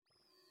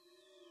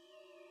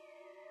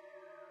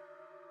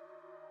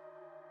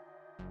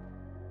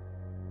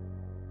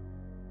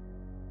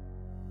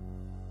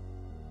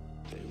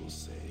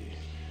say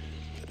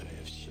that I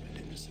have shed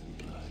innocent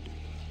blood.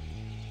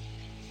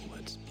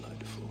 What's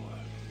blood for,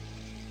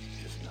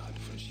 if not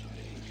for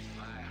shedding?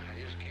 I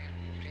just can't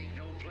take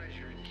no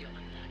pleasure in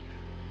killing.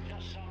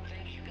 Just some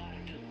things you gotta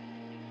do.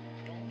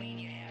 Don't mean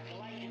you have to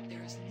like it.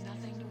 There's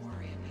nothing to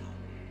worry about.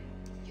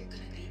 You're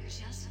gonna be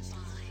just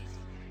fine.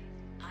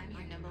 I'm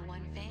your number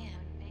one fan.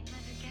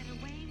 Let her get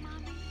away,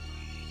 Mommy.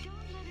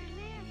 Don't let her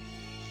live.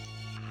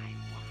 I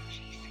won't,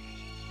 she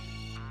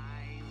said.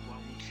 I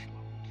won't.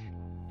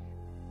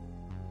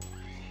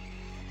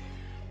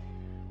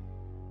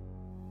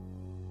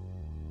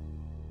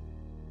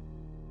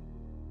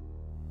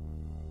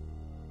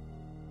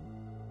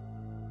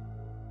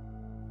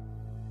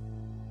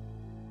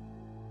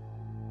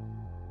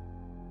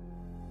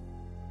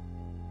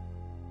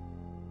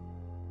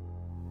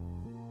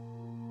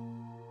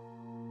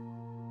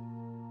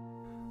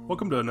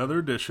 Welcome to another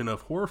edition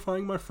of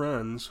Horrifying My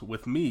Friends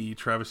with me,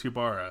 Travis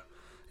Ybarra.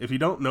 If you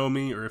don't know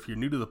me or if you're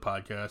new to the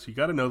podcast, you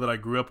got to know that I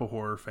grew up a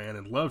horror fan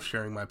and love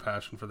sharing my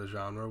passion for the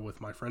genre with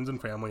my friends and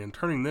family and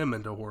turning them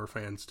into horror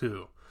fans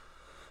too.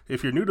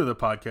 If you're new to the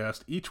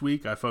podcast, each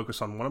week I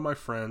focus on one of my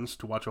friends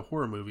to watch a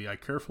horror movie I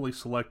carefully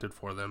selected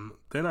for them,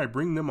 then I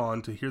bring them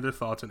on to hear their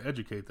thoughts and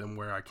educate them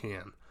where I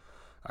can.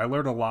 I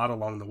learn a lot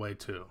along the way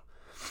too.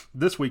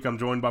 This week I'm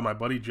joined by my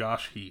buddy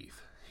Josh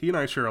Heath. He and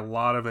I share a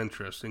lot of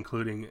interests,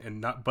 including,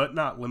 but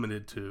not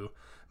limited to,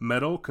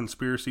 metal,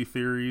 conspiracy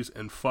theories,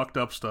 and fucked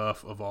up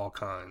stuff of all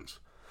kinds.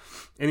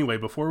 Anyway,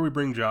 before we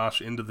bring Josh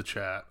into the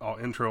chat, I'll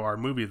intro our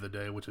movie of the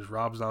day, which is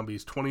Rob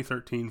Zombie's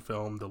 2013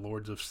 film, The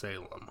Lords of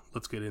Salem.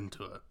 Let's get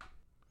into it.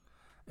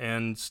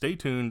 And stay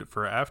tuned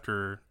for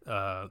after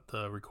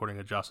the recording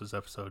of Josh's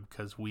episode,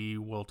 because we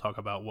will talk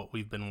about what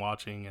we've been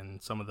watching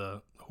and some of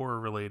the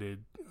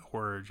horror-related,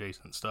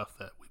 horror-adjacent stuff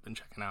that we've been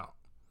checking out.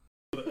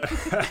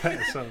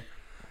 So...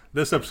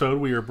 This episode,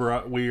 we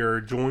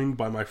are joined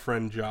by my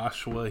friend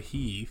Joshua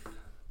Heath,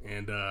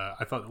 and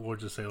I thought The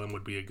Lords of Salem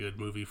would be a good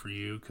movie for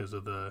you because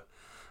of the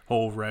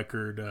whole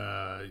record,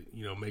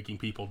 making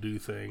people do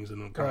things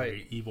and the kind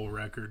of evil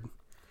record.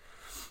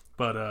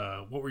 But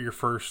what were your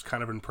first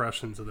kind of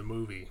impressions of the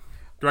movie?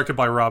 Directed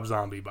by Rob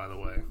Zombie, by the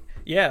way.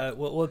 Yeah,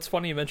 well, it's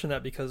funny you mentioned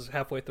that because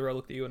halfway through I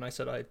looked at you and I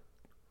said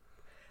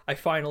I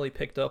finally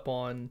picked up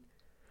on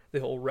the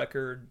whole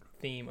record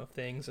theme of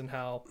things and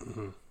how,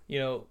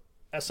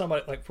 as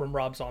somebody, like, from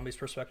Rob Zombie's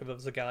perspective,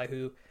 as a guy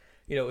who,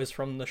 is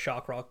from the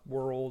shock rock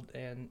world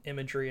and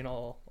imagery and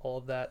all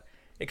of that,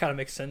 it kind of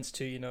makes sense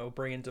to,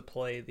 bring into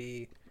play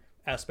the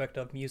aspect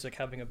of music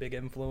having a big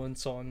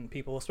influence on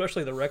people,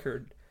 especially the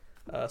record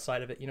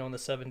side of it, in the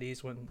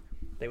 70s when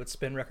they would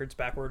spin records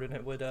backward and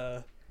it would,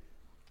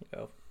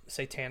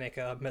 satanic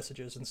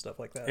messages and stuff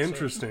like that.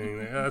 Interesting.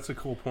 Yeah, that's a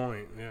cool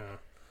point, yeah.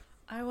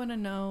 I want to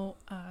know,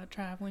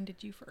 Trav, when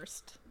did you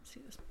first see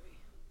this movie?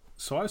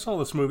 So I saw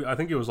this movie, I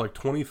think it was like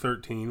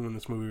 2013 when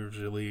this movie was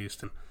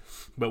released,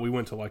 but we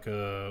went to like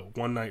a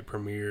one-night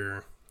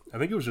premiere. I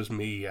think it was just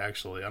me,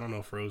 actually. I don't know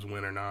if Rose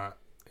went or not.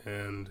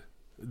 And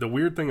the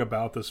weird thing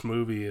about this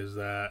movie is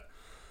that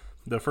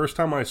the first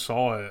time I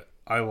saw it,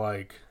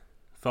 I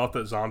thought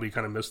that Zombie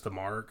kind of missed the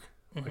mark.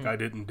 Mm-hmm. Like, I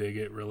didn't dig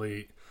it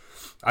really.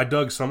 I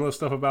dug some of the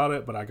stuff about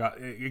it, but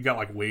it got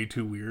like way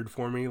too weird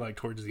for me, like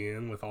towards the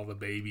end with all the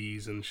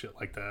babies and shit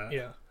like that.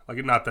 Yeah.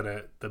 Like, not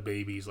that the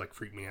babies like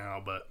freaked me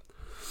out, but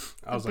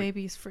the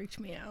babies freaked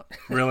me out.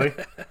 Really?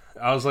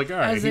 I was like, all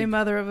right. As a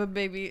mother of a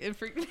baby, it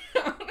freaked me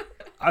out.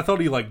 I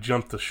thought he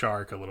jumped the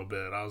shark a little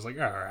bit. I was like,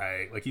 all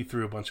right. Like, he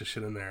threw a bunch of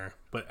shit in there.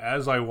 But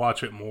as I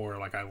watch it more,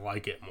 I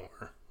like it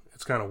more.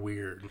 It's kind of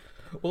weird.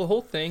 Well, the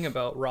whole thing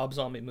about Rob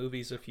Zombie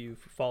movies, if you've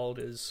followed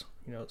his,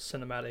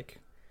 cinematic,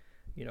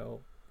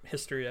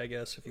 history, I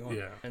guess, if you want.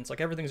 Yeah. And it's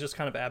like everything's just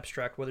kind of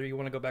abstract, whether you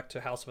want to go back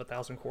to House of a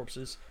Thousand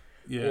Corpses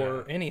yeah.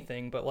 or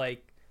anything. But,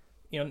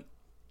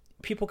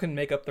 people can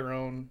make up their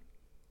own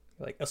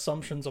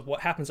assumptions of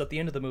what happens at the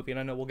end of the movie, and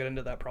I know we'll get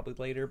into that probably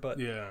later, but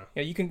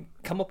you can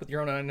come up with your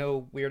own, and I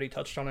know we already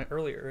touched on it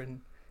earlier,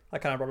 and I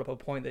kind of brought up a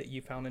point that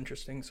you found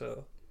interesting,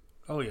 so.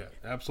 Oh yeah,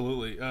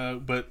 absolutely.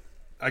 But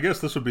I guess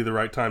this would be the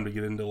right time to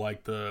get into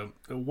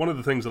one of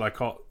the things that I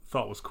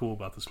thought was cool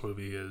about this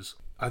movie is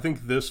I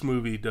think this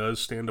movie does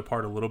stand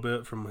apart a little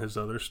bit from his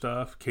other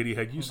stuff. Katie,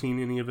 had you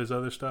seen any of his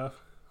other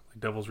stuff?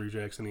 Like Devil's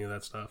Rejects, any of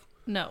that stuff?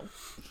 No.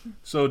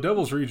 So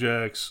Devil's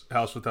Rejects,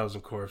 House of a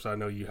Thousand Corpses, I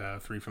know you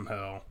have, Three from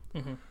Hell.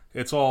 Mm-hmm.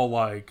 It's all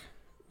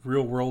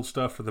real world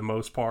stuff for the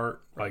most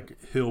part, like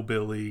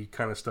hillbilly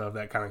kind of stuff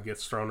that kind of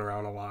gets thrown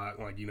around a lot.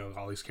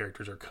 All these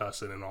characters are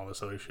cussing and all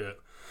this other shit.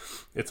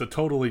 It's a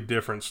totally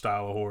different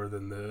style of horror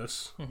than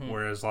this,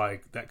 whereas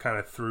that kind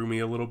of threw me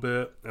a little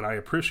bit, and I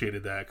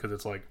appreciated that because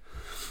it's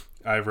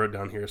I've wrote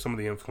down here some of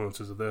the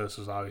influences of this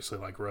is obviously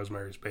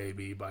Rosemary's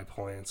Baby by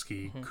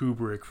Polanski,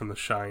 Kubrick from The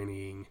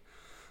Shining.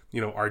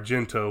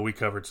 Argento, we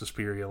covered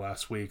Suspiria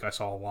last week. I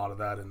saw a lot of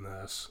that in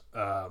this.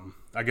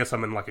 I guess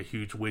I'm in a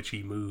huge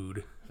witchy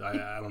mood.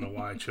 I don't know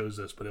why I chose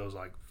this, but it was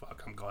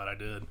fuck, I'm glad I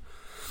did.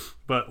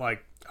 But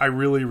I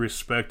really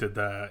respected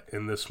that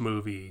in this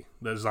movie,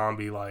 that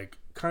Zombie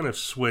kind of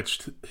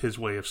switched his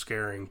way of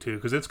scaring too,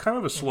 because it's kind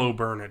of a slow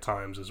burn at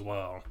times as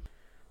well.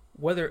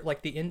 Whether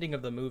like the ending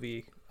of the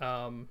movie,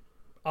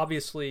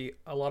 obviously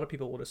a lot of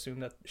people would assume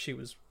that she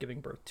was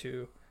giving birth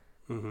to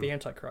the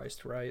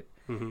Antichrist, right?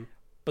 Mm-hmm.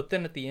 But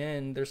then at the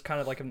end, there's kind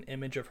of like an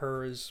image of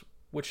her as,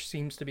 which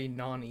seems to be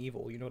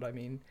non-evil. You know what I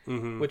mean?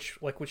 Mm-hmm. Which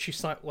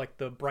she's not like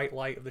the bright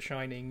light of The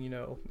Shining, you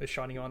know, is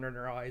shining on her, and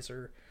her eyes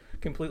are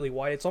completely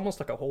white. It's almost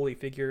like a holy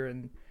figure,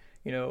 and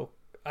you know,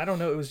 I don't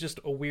know. It was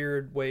just a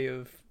weird way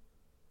of.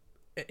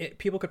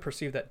 People could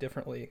perceive that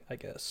differently, I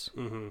guess.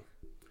 Mm-hmm.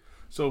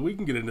 So we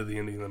can get into the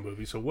ending of the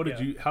movie. So what did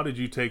you? How did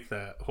you take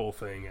that whole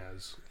thing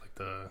as, like,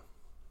 the,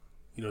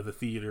 you know, the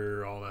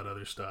theater, all that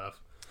other stuff?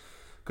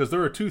 Because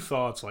there are two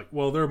thoughts. Like,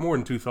 well, there are more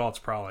than two thoughts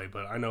probably,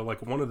 but I know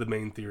like one of the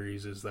main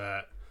theories is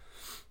that,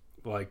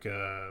 like,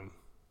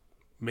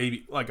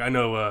 maybe like I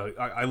know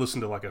I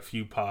listened to like a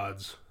few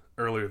pods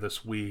earlier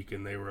this week,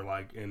 and they were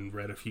like, and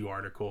read a few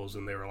articles,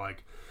 and they were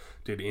like,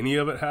 did any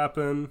of it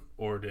happen,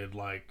 or did,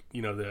 like,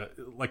 you know, the,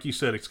 like you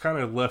said, it's kind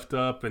of left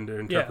up into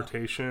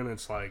interpretation.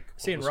 It's like,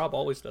 see, and Rob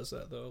always does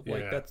that though.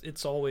 Like that's,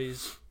 it's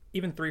always,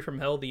 even 3 from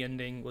Hell, the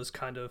ending was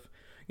kind of,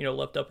 you know,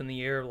 left up in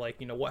the air. Like,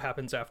 you know, what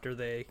happens after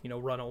they, you know,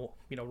 run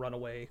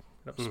away.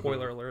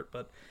 Spoiler alert,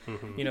 but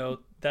you know,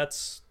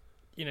 that's,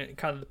 you know,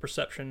 kind of the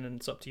perception, and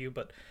it's up to you.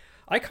 But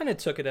I kind of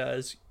took it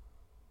as,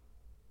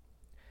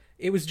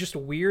 it was just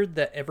weird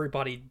that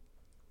everybody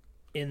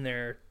in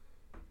there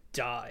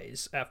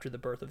dies after the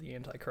birth of the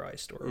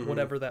Antichrist, or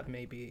whatever that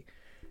may be.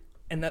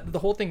 And that the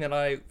whole thing that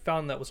I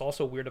found that was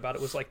also weird about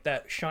it was like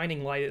that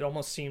shining light. It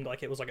almost seemed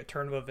like it was like a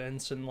turn of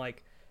events, and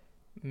like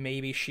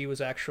maybe she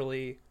was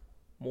actually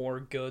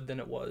more good than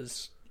it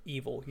was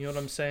evil. You know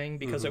what I'm saying?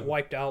 Because it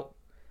wiped out,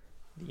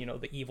 you know,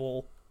 the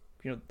evil,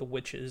 you know, the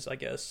witches, I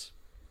guess,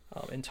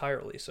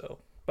 entirely. So,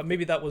 but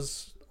maybe that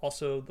was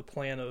also the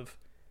plan of,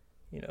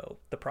 you know,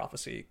 the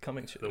prophecy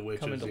coming to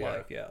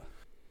life. Yeah.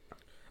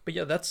 But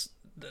yeah, that's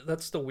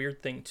the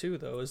weird thing too,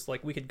 though, is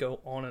like we could go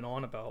on and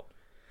on about,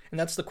 and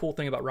that's the cool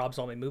thing about Rob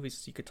Zombie movies,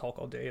 is you could talk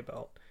all day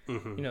about,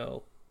 you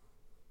know,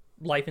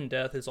 life and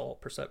death is all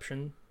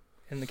perception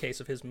in the case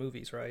of his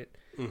movies, right?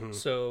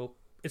 So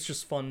it's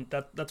just fun.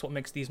 That's what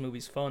makes these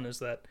movies fun, is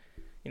that,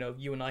 you know,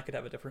 you and I could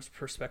have a different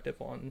perspective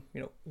on,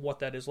 you know, what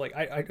that is like.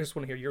 I just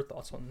want to hear your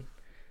thoughts on,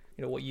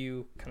 you know, what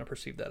you kind of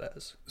perceive that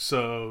as.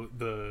 So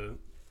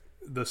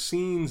the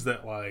scenes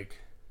that like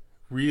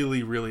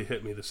really, really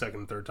hit me the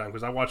second and third time,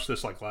 because I watched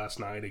this like last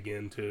night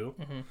again too.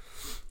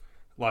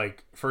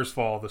 Like, first of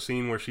all, the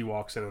scene where she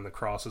walks in and the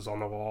cross is on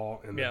the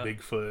wall, and the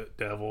Bigfoot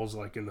devil's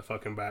like in the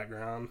fucking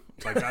background.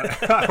 Like,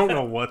 I don't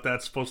know what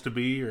that's supposed to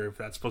be, or if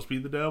that's supposed to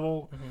be the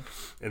devil.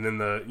 And then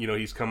the, you know,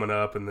 he's coming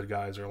up, and the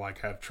guys are like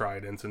have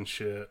tridents and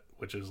shit,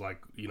 which is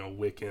like, you know,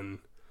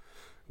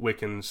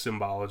 Wiccan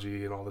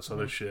symbology and all this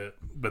other shit.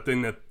 But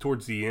then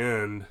towards the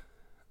end,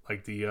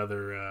 like the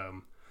other,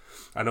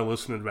 I know,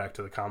 listening back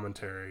to the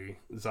commentary,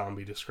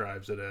 Zombie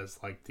describes it as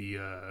like the,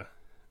 how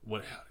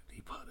did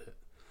he put it?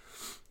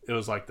 It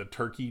was like the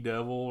turkey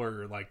devil,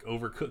 or like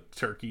overcooked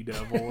turkey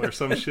devil or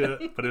some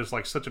shit. But it was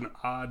like such an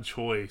odd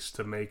choice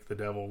to make the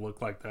devil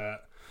look like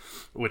that,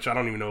 which I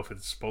don't even know if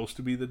it's supposed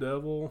to be the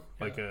devil.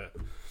 Like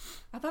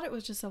I thought it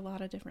was just a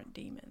lot of different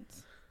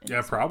demons.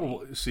 Yeah, probably.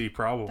 Movie. See,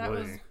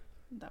 probably.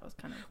 That was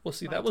kind of, well,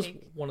 see, that was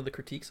one of the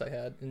critiques I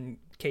had, and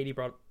Katie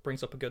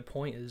brings up a good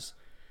point, is,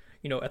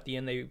 you know, at the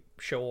end they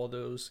show all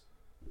those,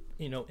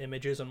 you know,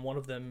 images, and one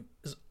of them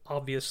is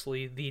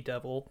obviously the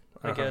devil.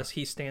 I guess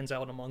he stands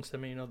out amongst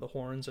them, you know, the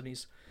horns, and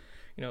he's,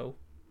 you know,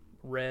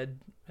 red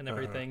and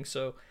everything.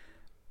 So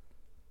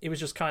it was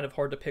just kind of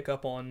hard to pick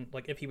up on,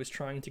 like, if he was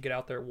trying to get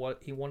out there what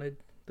he wanted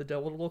the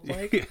devil to look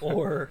like,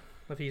 or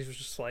if he was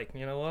just like,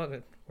 you know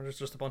what, we're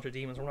just a bunch of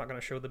demons, we're not going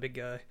to show the big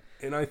guy.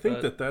 And I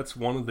think that's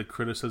one of the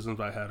criticisms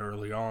I had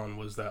early on,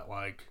 was that,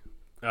 like,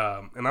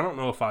 and I don't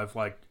know if I've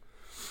like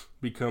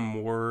become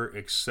more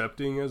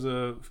accepting as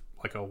a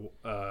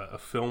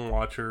film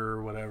watcher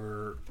or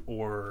whatever,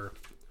 or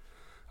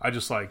I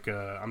just like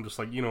I'm just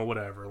like, you know,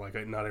 whatever, like,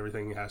 not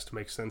everything has to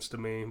make sense to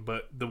me.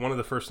 But one of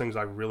the first things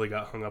I really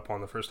got hung up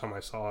on the first time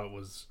I saw it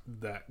was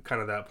that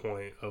kind of that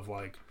point of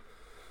like,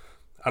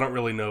 I don't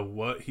really know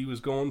what he was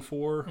going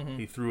for.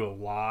 He threw a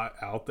lot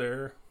out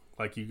there,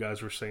 like you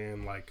guys were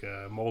saying, like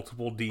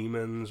multiple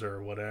demons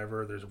or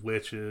whatever. There's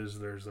witches,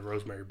 there's the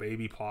Rosemary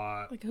Baby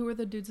plot, like, who are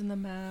the dudes in the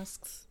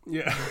masks?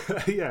 Yeah.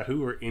 Yeah,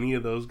 who are any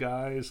of those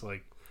guys?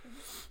 Like,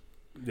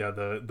 yeah,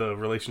 the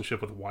relationship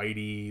with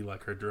Whitey,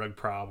 like her drug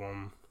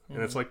problem,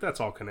 and it's like,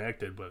 that's all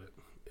connected, but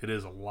it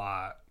is a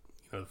lot,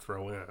 you know, to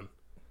throw in.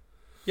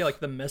 Yeah, like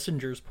the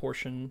messengers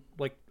portion,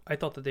 like I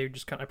thought that they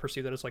just kind of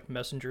perceived that as like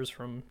messengers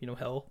from, you know,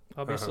 hell,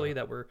 obviously,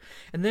 that were,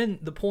 and then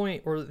the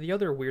point, or the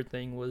other weird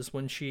thing, was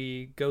when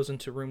she goes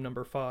into room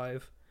number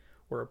 5,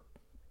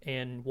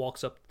 and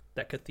walks up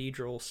that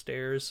cathedral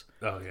stairs,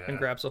 and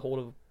grabs a hold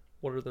of,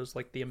 what are those,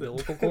 like the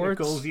umbilical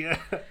cords? Yeah,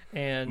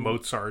 and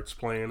Mozart's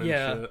playing and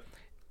shit.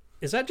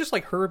 Is that just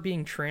like her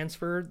being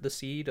transferred the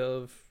seed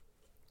of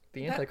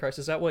the Antichrist?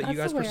 Is that what you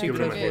guys perceived?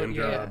 Give him a hand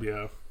job,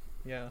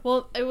 yeah.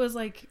 Well, it was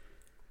like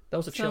That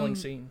was a chilling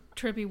some scene.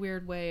 trippy,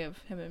 weird way of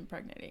him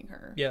impregnating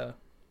her. Yeah.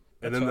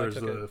 And That's then how I there's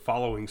took the it.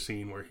 following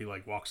scene where he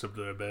like walks up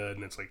to the bed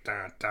and it's like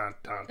dun dun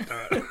dun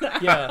dun.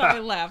 Yeah. I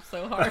laughed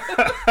so hard.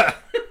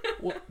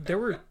 Well, there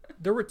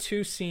were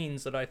two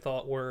scenes that I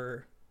thought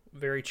were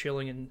very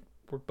chilling and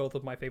were both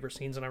of my favorite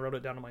scenes, and I wrote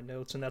it down in my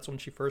notes. And that's when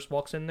she first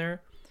walks in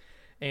there,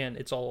 and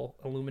it's all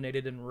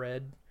illuminated in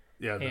red,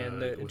 Yeah, and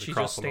with the she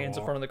cross just on the stands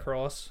in wall. front of the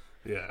cross.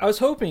 Yeah, I was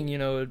hoping,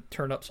 it'd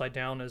turn upside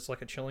down as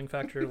like a chilling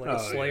factor, like a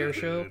Slayer yeah,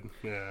 show. dude.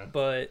 Yeah,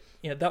 But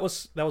that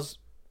was.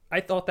 I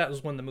thought that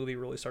was when the movie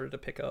really started to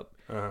pick up,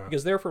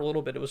 because there for a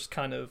little bit it was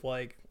kind of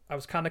like I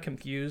was kind of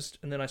confused,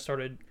 and then I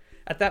started.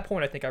 At that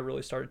point, I think I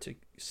really started to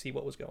see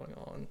what was going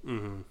on.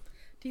 Mm-hmm.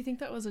 Do you think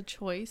that was a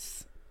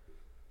choice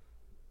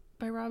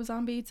by Rob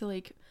Zombie to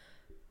like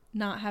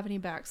not have any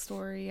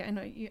backstory? I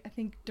know I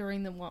think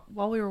during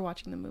while we were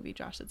watching the movie,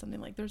 Josh said something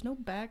like, "There's no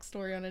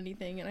backstory on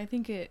anything," and I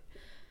think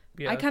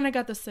I kind of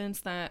got the sense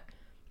that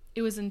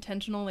it was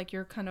intentional. Like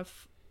you're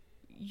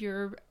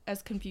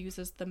as confused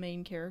as the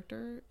main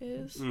character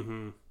is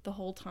the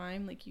whole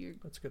time. Like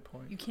That's a good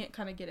point. you can't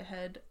kind of get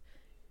ahead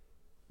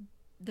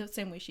the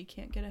same way she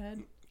can't get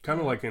ahead. Kind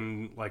of like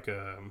in like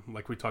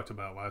we talked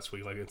about last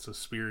week, like it's a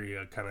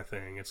Suspiria kind of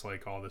thing. It's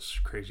like all this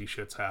crazy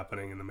shit's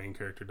happening and the main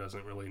character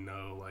doesn't really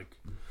know, like,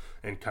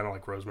 and kind of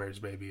like Rosemary's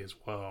Baby as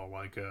well.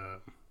 Like,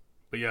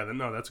 but yeah,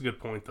 no, that's a good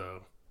point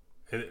though.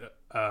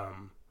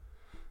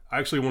 I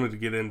actually wanted to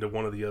get into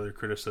one of the other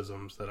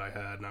criticisms that I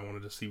had, and I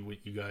wanted to see what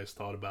you guys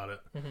thought about it.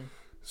 Mm-hmm.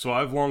 So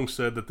I've long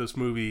said that this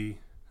movie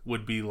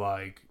would be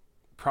like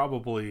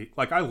probably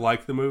like I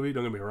like the movie.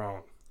 Don't get me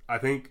wrong. I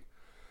think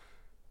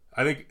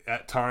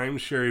at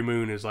times Sherry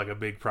Moon is like a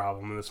big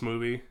problem in this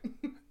movie,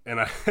 and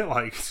I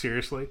like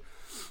seriously.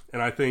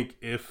 And I think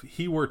if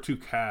he were to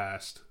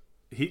cast,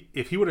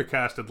 if he would have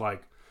casted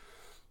like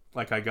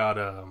I got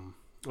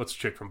what's the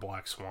chick from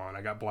Black Swan?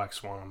 I got Black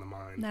Swan on the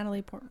mind,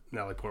 Natalie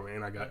Portman.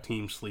 and I got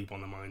Team Sleep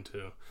on the mind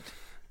too.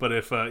 But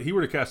if he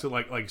were to cast it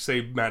like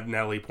say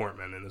Natalie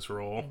Portman in this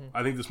role,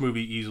 I think this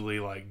movie easily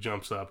like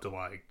jumps up to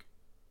like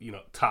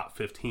top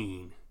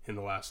 15 in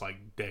the last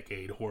like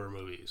decade horror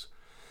movies.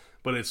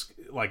 But it's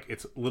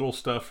little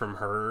stuff from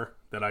her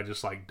that I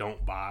just like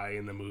don't buy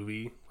in the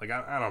movie. Like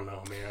I don't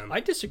know, man. I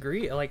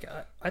disagree. Like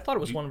I thought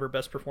it was one of her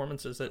best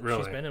performances that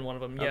Really? she's been in one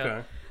of them. Yeah.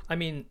 Okay. I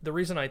mean, the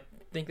reason I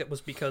think that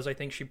was because I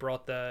think she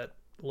brought that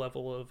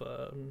level of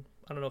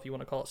I don't know if you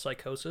want to call it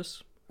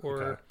psychosis,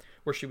 or Okay.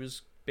 where she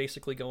was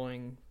basically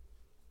going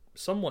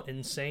somewhat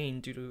insane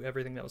due to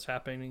everything that was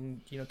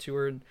happening, to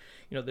her, and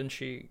then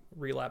she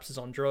relapses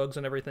on drugs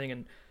and everything.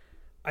 And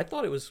I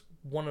thought it was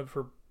one of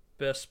her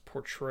best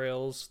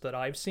portrayals that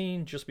I've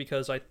seen, just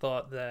because I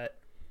thought that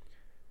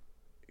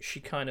she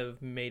kind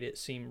of made it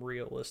seem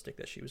realistic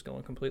that she was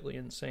going completely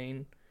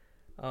insane.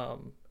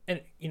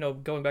 And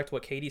going back to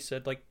what Katie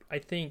said, like I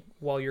think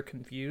while you're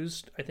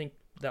confused, I think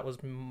that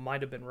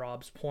might have been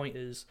Rob's point,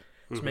 is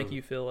to make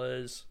you feel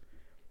as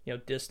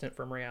distant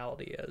from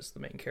reality as the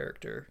main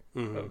character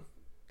of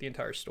the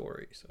entire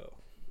story. So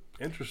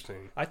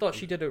Interesting. I thought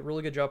she did a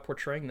really good job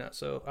portraying that.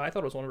 So I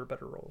thought it was one of her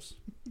better roles.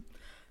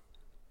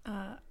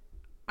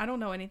 I don't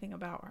know anything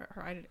about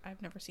her.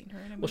 I've never seen her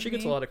in a movie. Well, she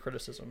gets a lot of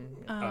criticism.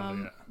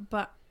 Yeah.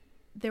 But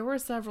there were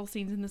several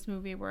scenes in this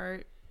movie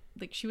where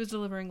like she was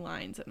delivering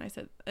lines, and I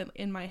said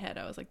in my head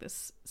I was like,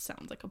 this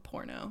sounds like a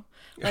porno.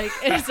 Like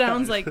it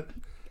sounds like,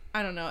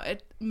 I don't know,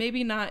 it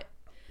maybe not.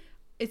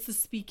 It's the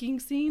speaking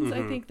scenes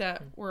I think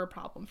that were a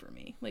problem for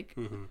me. Like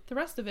the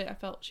rest of it, I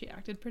felt she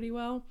acted pretty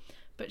well,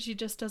 but she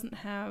just doesn't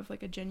have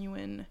like a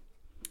genuine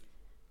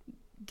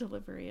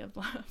delivery of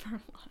her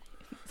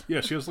lines.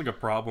 Yeah, she has like a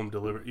problem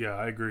delivering. Yeah,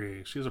 I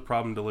agree. She has a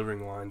problem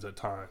delivering lines at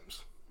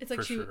times. It's like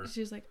for sure.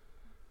 she's like,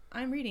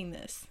 I'm reading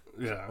this.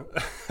 Yeah.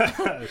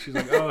 She's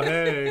like, oh,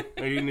 hey,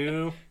 are you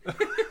new?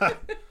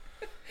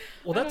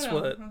 Well, that's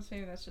what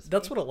Maybe that's just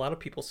that's me. what a lot of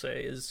people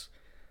say is,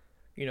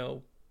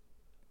 and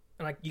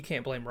you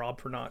can't blame Rob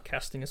for not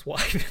casting his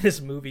wife in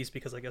his movies,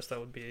 because I guess that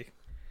would be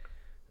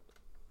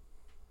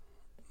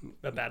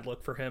a bad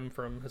look for him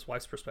from his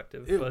wife's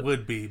perspective. It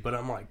would be, but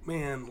I'm like,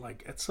 man,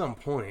 like at some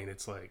point,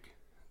 it's like,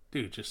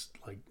 dude, just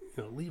like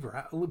leave her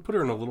out, put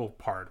her in a little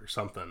part or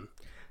something.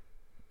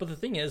 But the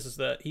thing is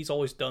that he's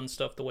always done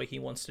stuff the way he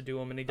wants to do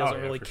them, and he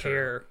doesn't really for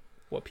care sure.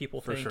 what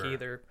people For think sure.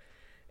 either.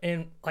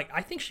 And like,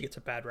 I think she gets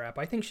a bad rap.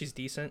 I think she's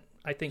decent.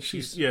 I think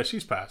She's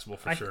passable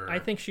for I, sure. I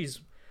think she's,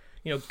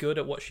 good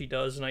at what she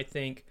does, and I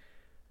think,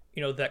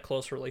 that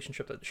close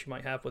relationship that she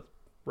might have with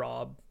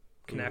Rob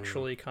can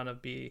actually kind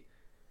of be,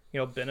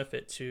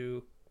 benefit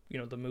to,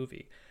 the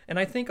movie. And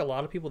I think a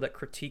lot of people that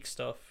critique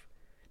stuff,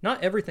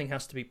 not everything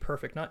has to be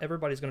perfect. Not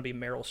everybody's going to be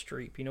Meryl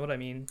Streep. You know what I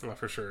mean? Oh,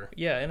 for sure.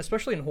 Yeah, and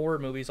especially in horror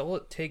movies, all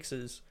it takes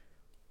is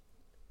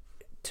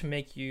to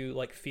make you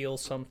like feel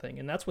something,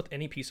 and that's with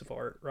any piece of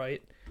art,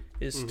 right?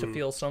 Is to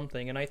feel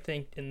something. And I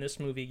think in this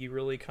movie, you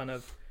really kind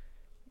of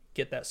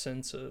get that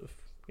sense of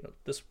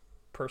this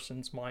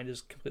person's mind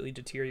is completely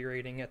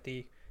deteriorating at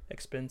the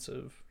expense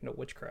of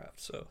witchcraft.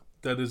 So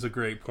That is a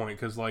great point,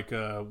 because like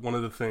one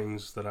of the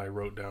things that I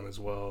wrote down as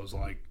well is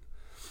like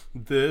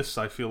this.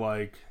 I feel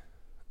like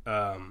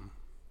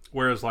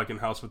Whereas like in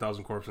House of a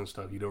Thousand Corpses and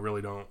stuff, you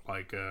don't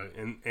like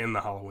in the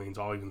Halloweens.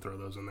 I'll even throw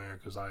those in there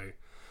because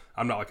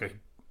I'm not like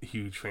a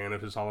huge fan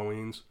of his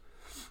Halloweens.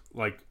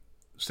 Like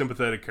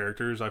sympathetic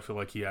characters, I feel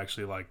like he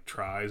actually like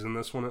tries in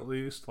this one at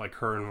least. Like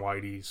her and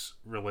Whitey's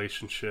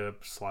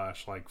relationship /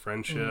 like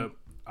friendship,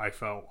 I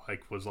felt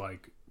like was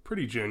like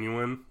pretty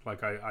genuine.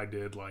 Like I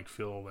did like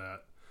feel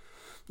that,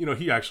 you know,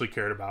 he actually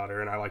cared about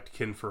her, and I liked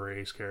Ken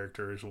Foray's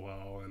character as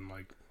well, and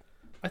like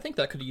I think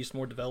that could have used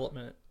more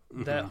development.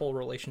 That whole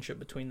relationship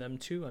between them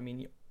two. I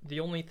mean, the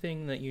only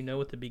thing that you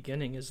know at the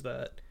beginning is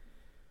that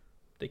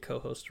they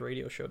co-host a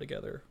radio show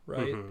together,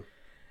 right?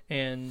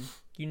 And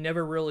you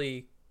never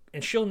really,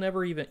 and she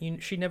never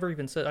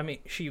even said. I mean,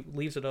 she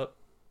leaves it up.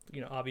 You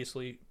know,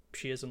 obviously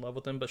she is in love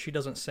with him, but she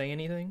doesn't say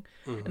anything.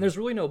 And there's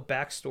really no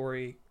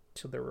backstory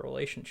to their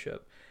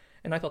relationship.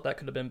 And I thought that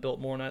could have been built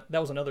more. And that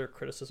was another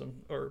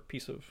criticism or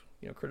piece of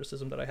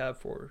criticism that I have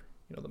for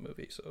the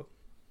movie. So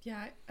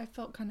yeah, I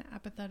felt kind of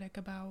apathetic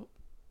about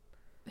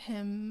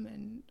him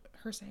and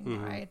her saying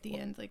bye at the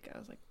end. Like I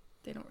was like,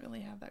 they don't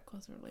really have that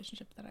close a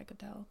relationship that I could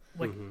tell.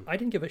 Like I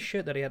didn't give a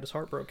shit that he had his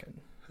heart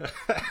broken.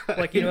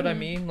 Like, you know what I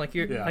mean? Like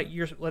you're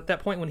at that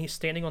point when he's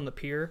standing on the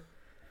pier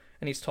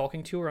and he's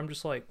talking to her, I'm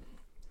just like,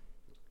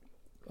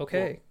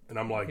 okay. Well, and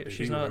I'm like, did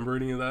he remember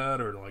any of that,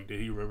 or like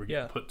did he remember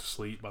getting put to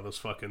sleep by those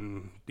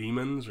fucking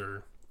demons?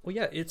 Or well,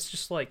 yeah, it's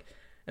just like,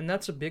 and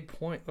that's a big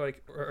point,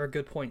 like, or a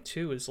good point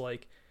too, is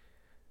like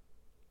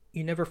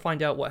you never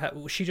find out what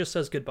happened. She just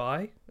says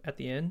goodbye at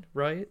the end,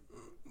 right?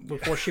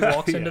 Before she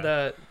walks into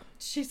that.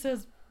 She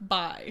says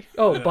bye.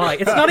 Oh, bye.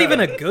 It's not even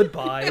a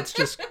goodbye. It's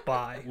just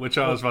bye. Which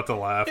I was about to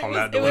laugh on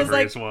that delivery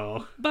like, as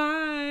well.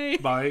 Bye.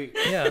 Bye.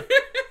 Yeah.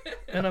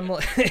 And I'm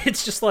like,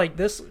 it's just like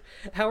this.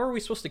 How are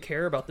we supposed to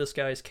care about this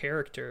guy's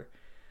character?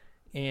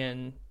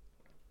 And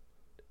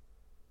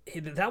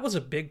that was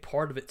a big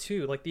part of it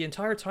too. Like the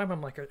entire time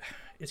I'm like,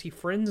 is he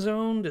friend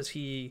zoned? Is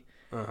he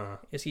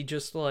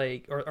just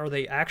like, or are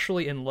they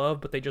actually in love,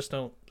 but they just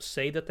don't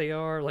say that they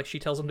are? Like she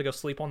tells him to go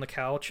sleep on the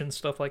couch and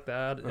stuff like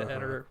that at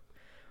her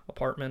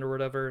apartment or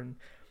whatever. And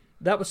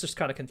that was just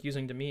kind of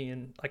confusing to me.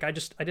 And like, I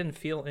didn't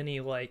feel any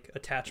like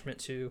attachment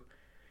to,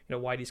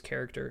 Whitey's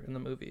character in the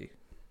movie.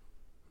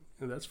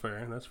 That's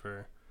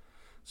fair.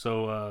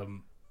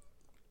 So,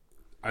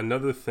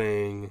 another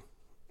thing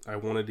I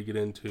wanted to get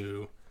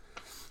into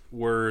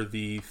were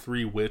the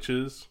three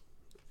witches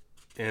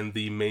and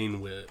the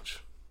main witch,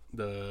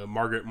 the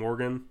Margaret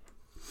Morgan,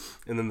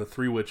 and then the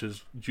three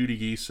witches, Judy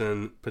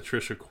Geeson,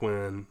 Patricia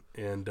Quinn,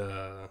 and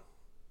what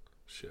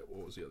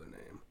was the other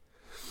name?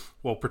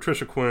 Well,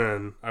 Patricia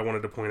Quinn, I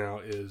wanted to point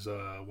out, is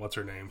what's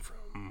her name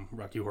from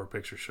Rocky Horror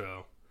Picture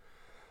Show.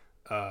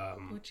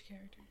 Which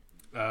character?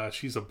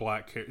 She's the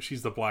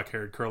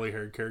black-haired,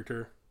 curly-haired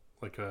character,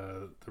 like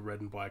the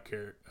red and black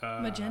hair.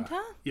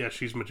 Magenta? Yeah,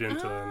 she's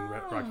Magenta in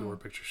Rocky Horror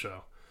Picture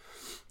Show.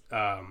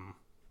 Damn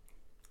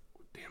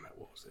it,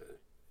 what was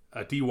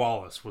it? Dee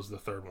Wallace was the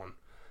third one.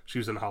 She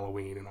was in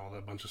Halloween and all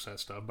that bunch of sad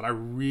stuff. But I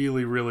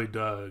really, really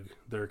dug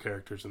their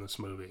characters in this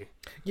movie.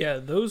 Yeah,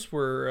 those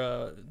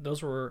were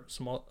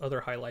some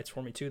other highlights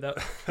for me too. That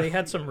they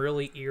had some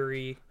really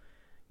eerie,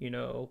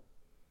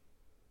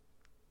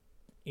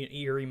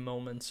 eerie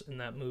moments in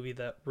that movie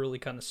that really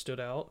kind of stood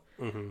out.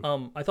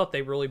 I thought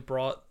they really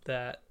brought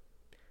that.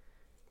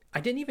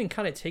 I didn't even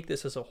kind of take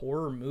this as a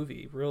horror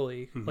movie,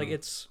 really. Like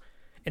it's,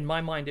 in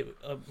my mind, it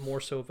more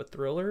so of a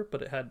thriller,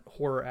 but it had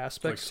horror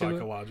aspects to it. Like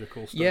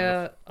psychological stuff.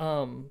 Yeah,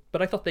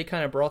 but I thought they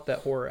kind of brought that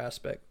horror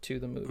aspect to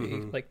the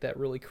movie, like that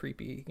really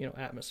creepy,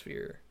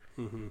 atmosphere.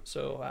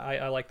 So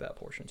I like that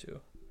portion too.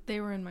 They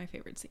were in my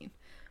favorite scene.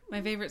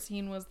 My favorite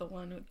scene was the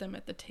one with them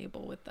at the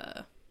table with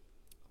the,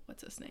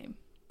 what's his name?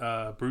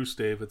 Bruce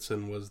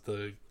Davidson was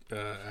the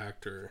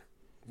actor.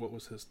 What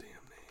was his damn name?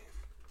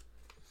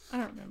 I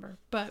don't remember,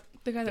 but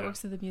the guy that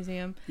works at the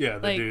museum. Yeah,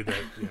 the dude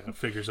that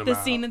figures him out.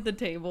 The scene at the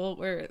table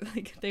where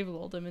like they've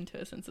lulled him into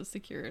a sense of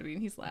security,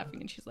 and he's laughing,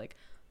 and she's like,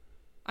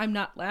 "I'm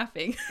not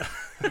laughing."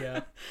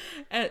 Yeah,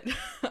 and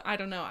I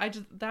don't know.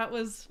 That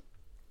was,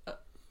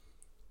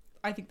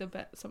 I think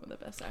some of the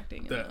best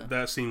acting.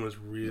 That scene was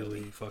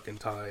really fucking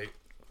tight.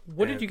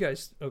 What did you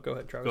guys... Oh, go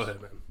ahead, Travis. Go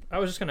ahead, man. I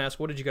was just going to ask,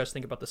 what did you guys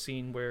think about the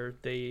scene where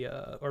they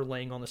are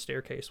laying on the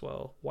staircase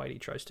while Whitey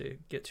tries to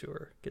get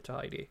to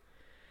Heidi? It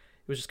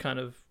was just kind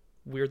of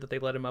weird that they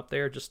let him up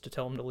there just to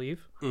tell him to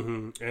leave.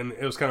 And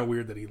it was kind of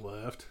weird that he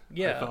left.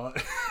 Yeah. I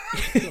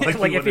thought.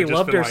 like if he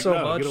loved her so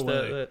much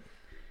that...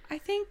 I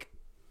think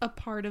a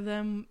part of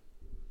them,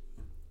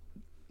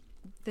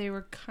 they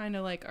were kind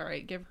of like, all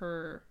right, give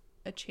her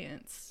a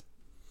chance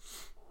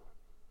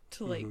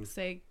to like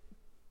say...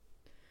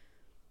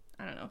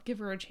 I don't know, give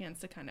her a chance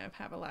to kind of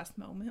have a last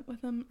moment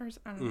with him, or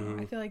I don't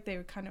know. I feel like they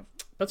would kind of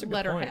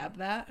let her have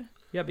that.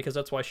 Yeah, because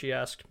that's why she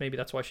asked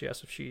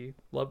if she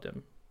loved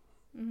him,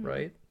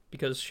 right?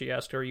 Because she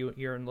asked her,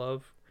 you're in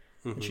love,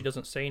 and she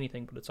doesn't say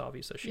anything, but it's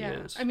obvious that she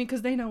is. I mean,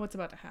 because they know what's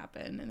about to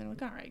happen, and they're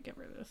like, all right, give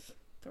her this,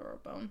 throw her a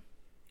bone.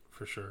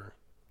 For sure.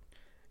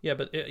 Yeah,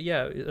 but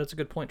that's a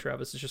good point,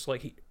 Travis. It's just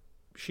like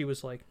she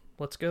was like,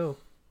 let's go.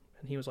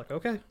 And he was like,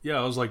 okay. Yeah,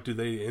 I was like, do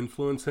they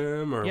influence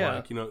him? Or Yeah.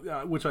 like, you know,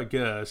 which I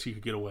guess you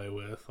could get away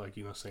with, like,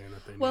 you know, saying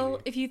that they Well,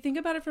 maybe... if you think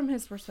about it from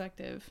his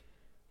perspective,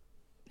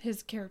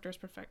 his character's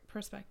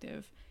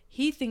perspective,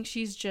 he thinks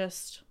she's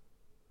just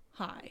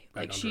high. Back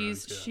Like on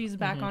she's drugs, yeah. she's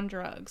back on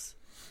drugs.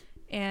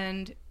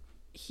 And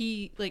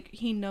he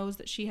knows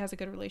that she has a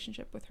good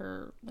relationship with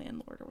her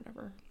landlord or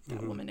whatever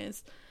that woman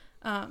is.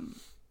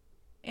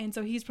 And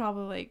so he's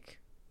probably like,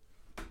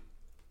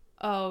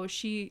 oh,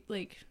 she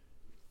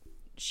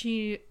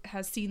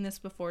has seen this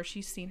before.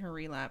 She's seen her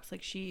relapse.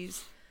 Like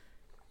she's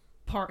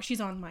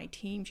on my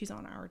team. She's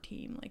on our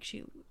team. Like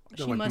she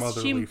like must,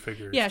 motherly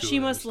figures yeah, to she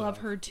her must and love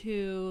stuff. her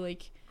too.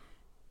 Like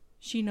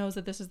she knows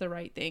that this is the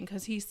right thing.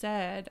 Cause he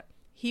said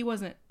he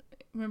wasn't,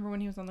 remember when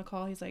he was on the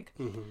call, he's like,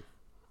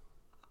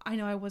 I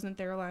know I wasn't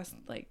there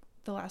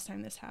the last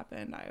time this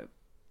happened.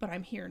 But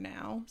I'm here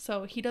now.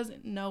 So he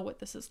doesn't know what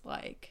this is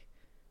like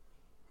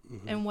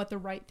and what the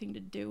right thing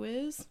to do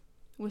is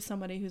with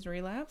somebody who's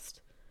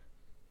relapsed.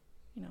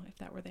 You know, if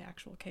that were the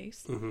actual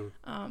case.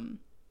 And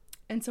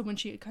so when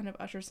she kind of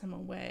ushers him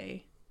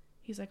away,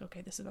 he's like,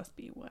 okay, this must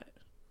be what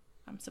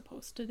I'm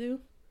supposed to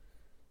do.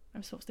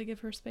 I'm supposed to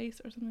give her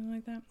space or something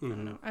like that. I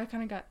don't know. I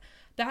kind of got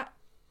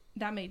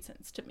that made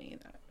sense to me,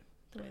 that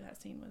the way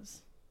that scene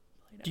was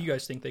played out. Do you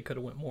guys think they could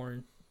have went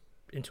more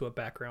into a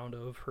background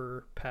of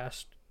her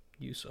past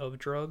use of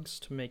drugs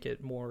to make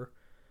it more,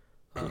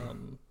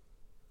 you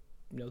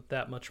know,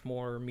 that much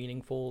more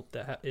meaningful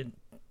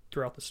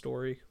throughout the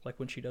story, like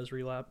when she does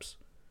relapse?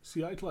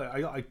 See, I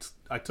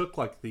took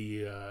like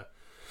the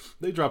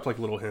they dropped like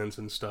little hints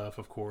and stuff,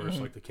 of course,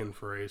 like the Ken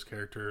Foray's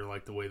character,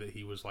 like the way that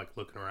he was like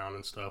looking around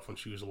and stuff when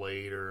she was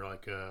late, or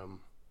like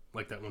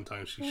that one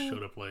time she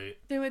showed up late.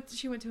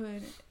 She went to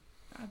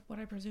what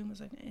I presume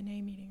was like an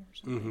NA meeting or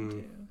something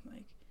too.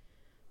 Like,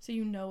 so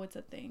you know it's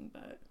a thing,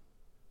 but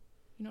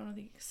you don't know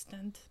the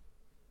extent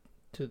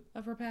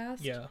of her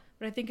past. Yeah.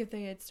 But I think if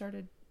they had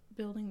started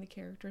building the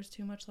characters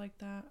too much like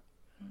that,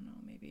 I don't know,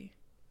 maybe.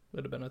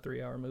 Would have been a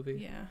 3-hour movie.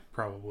 Yeah.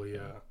 Probably,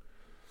 yeah.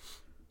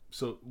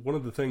 So one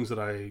of the things that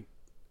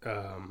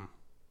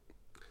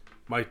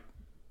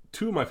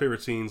two of my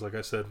favorite scenes, like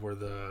I said, were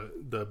the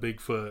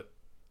Bigfoot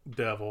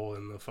devil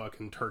and the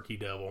fucking turkey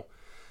devil.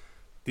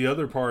 The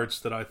other parts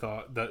that I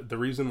thought that the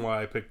reason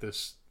why I picked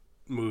this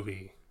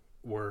movie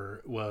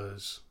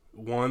was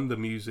one, the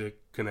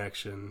music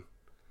connection,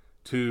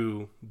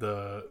 two,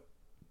 the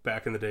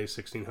back in the day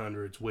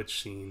 1600s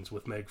witch scenes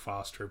with Meg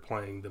Foster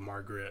playing the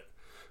Margaret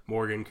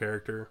Morgan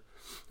character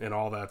and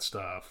all that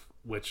stuff,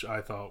 which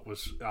I thought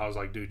I was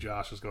like, dude,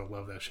 Josh is gonna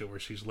love that shit where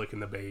she's licking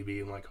the baby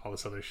and like all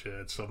this other shit.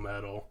 It's so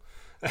metal.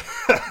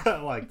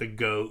 Like the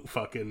goat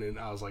fucking, and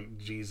I was like,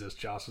 Jesus,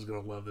 Josh is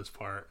gonna love this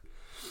part.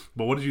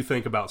 But what did you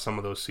think about some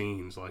of those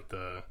scenes, like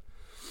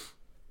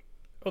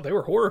they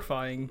were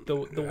horrifying.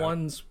 The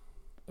ones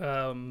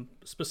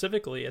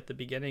specifically at the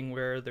beginning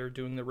where they're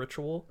doing the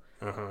ritual,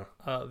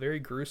 very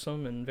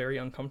gruesome and very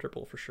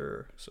uncomfortable for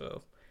sure.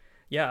 So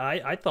yeah,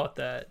 I thought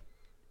that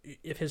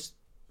if his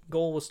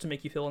goal was to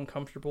make you feel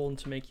uncomfortable and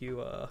to make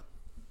you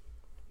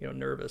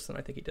nervous, then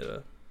I think he did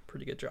a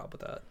pretty good job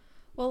with that.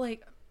 Well,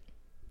 like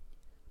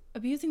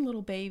abusing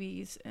little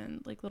babies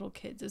and like little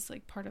kids is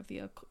like part of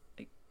the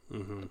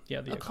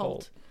The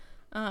occult.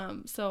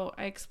 So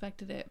I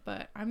expected it,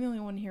 but I'm the only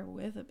one here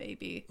with a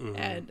baby,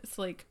 and it's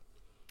like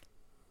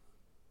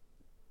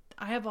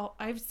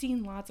I've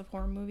seen lots of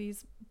horror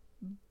movies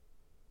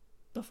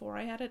before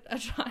I had a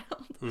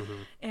child,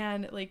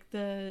 and like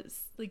the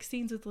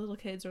scenes with little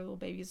kids or little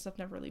babies and stuff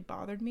never really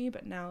bothered me,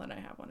 but now that I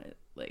have one, it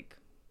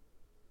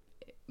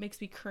makes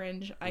me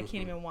cringe. I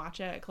can't even watch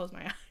it. I close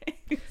my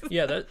eyes.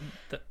 Yeah, that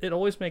it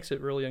always makes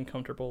it really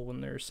uncomfortable when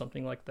there's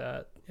something like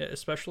that,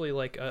 especially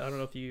like I don't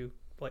know if you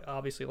like,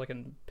 obviously like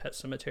in Pet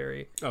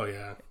Sematary. Oh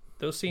yeah,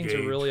 those scenes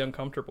are really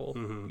uncomfortable.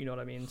 You know what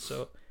I mean?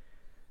 So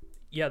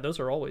yeah, those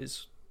are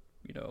always,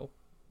 you know,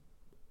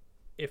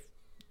 if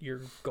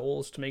your goal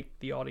is to make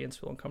the audience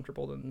feel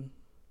uncomfortable, then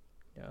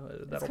yeah,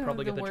 that'll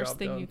probably get the job done. It's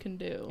the worst thing you can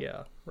do.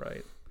 Yeah,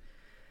 right.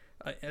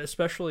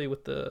 Especially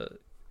with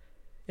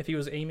if he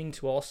was aiming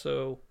to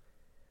also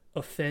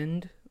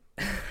offend,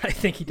 I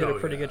think he did a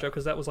pretty good job,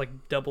 because that was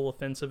like double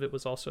offensive. It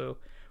was also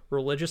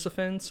religious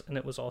offense, and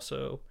it was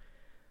also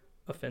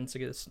offense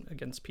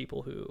against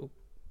people who,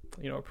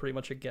 you know, are pretty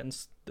much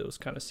against those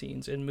kind of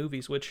scenes in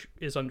movies, which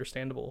is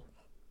understandable.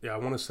 Yeah, I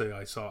want to say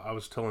I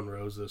was telling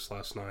Rose this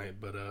last night,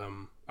 but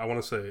I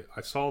want to say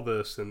I saw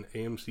this in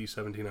AMC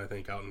 17, I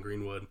think, out in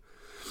Greenwood,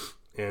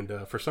 and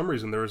for some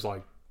reason there was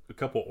like a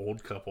couple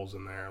old couples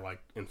in there, like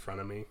in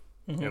front of me,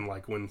 and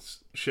like when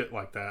shit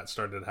like that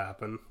started to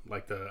happen,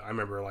 like I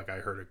remember like I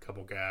heard a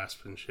couple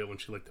gasps and shit when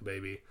she licked the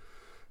baby,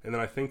 and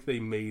then I think they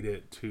made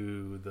it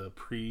to the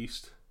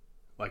priest,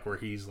 like where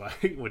he's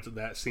like, what's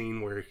that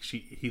scene where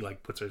he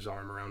like puts his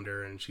arm around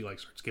her and she like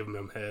starts giving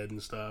him head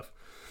and stuff.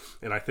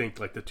 And I think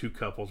like the two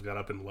couples got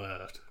up and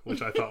left,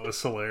 which I thought was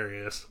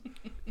hilarious.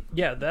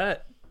 Yeah,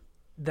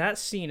 that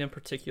scene in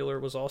particular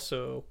was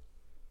also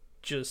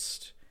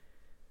just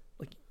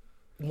like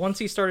once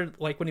he started,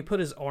 like, when he put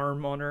his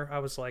arm on her, I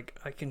was like,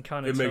 I can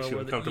kind of It tell makes you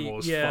where uncomfortable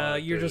as yeah,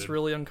 fuck, you're just dude.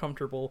 really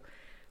uncomfortable.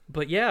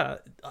 But yeah,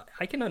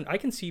 I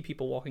can see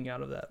people walking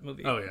out of that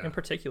movie. Oh, yeah. In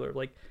particular,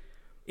 like,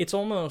 it's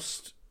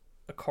almost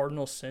a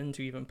cardinal sin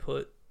to even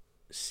put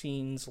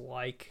scenes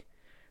like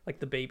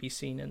the baby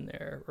scene in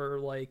there, or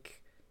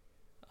like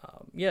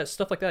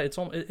stuff like that.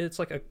 It's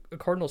like a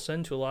cardinal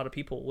sin to a lot of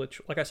people, which,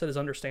 like I said, is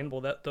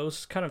understandable. That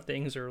those kind of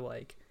things are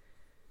like,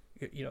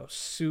 you know,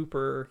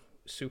 super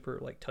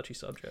like touchy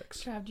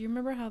subjects. Trav, do you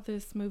remember how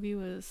this movie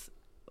was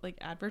like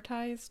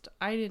advertised?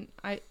 I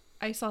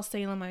saw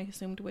Salem, I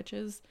assumed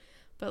witches,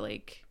 but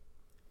like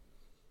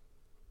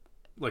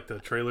Like the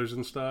trailers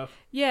and stuff.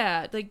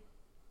 yeah, like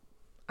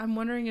I'm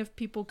wondering if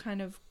people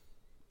kind of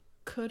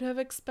could have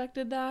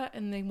expected that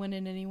and they went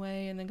in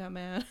anyway and then got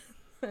mad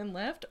and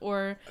left,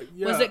 or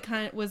Yeah.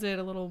 was it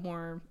a little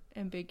more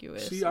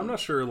ambiguous? See, I'm not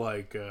sure.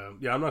 Like,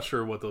 I'm not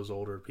sure what those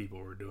older people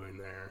were doing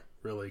there,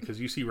 really, because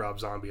you see Rob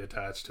Zombie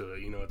attached to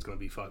it. You know, it's going to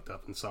be fucked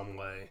up in some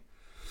way.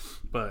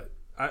 But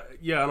I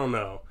don't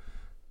know.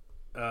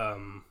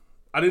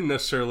 I didn't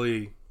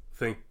necessarily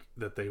think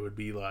that they would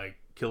be like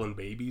killing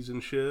babies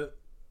and shit.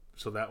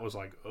 So that was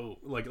like, oh,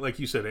 like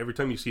you said, every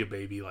time you see a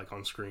baby like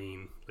on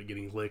screen, like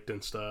getting licked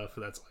and stuff,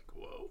 that's like,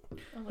 whoa.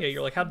 Yeah,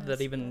 you're like, how's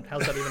that even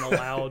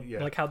allowed?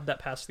 Yeah. Like, how did that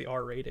pass the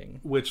R rating?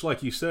 Which,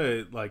 like you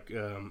said, like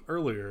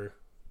earlier,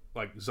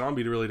 like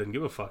Zombie really didn't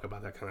give a fuck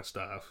about that kind of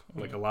stuff.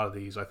 Like a lot of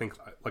these, I think,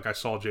 like I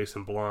saw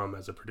Jason Blum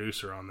as a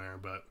producer on there,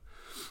 but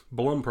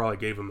Blum probably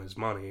gave him his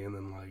money and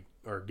then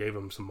or gave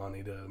him some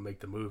money to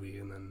make the movie,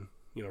 and then,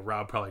 you know,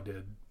 Rob probably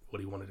did what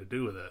he wanted to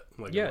do with it.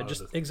 Like, Yeah,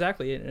 just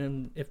exactly.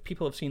 And if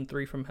people have seen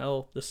 3 from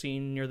Hell, the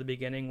scene near the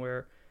beginning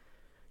where,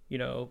 you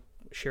know,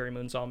 Sherry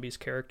Moon Zombie's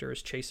character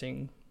is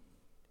chasing,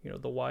 you know,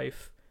 the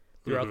wife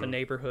throughout the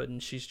neighborhood,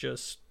 and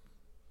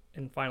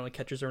and finally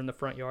catches her in the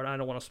front yard. I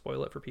don't want to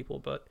spoil it for people,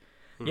 but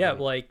yeah,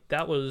 like,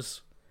 that was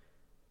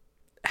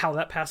how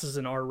that passes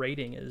an R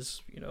rating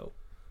is, you know,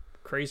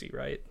 crazy,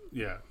 right?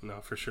 Yeah,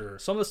 no, for sure.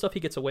 Some of the stuff he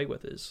gets away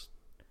with is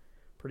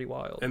pretty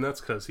wild. And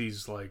that's because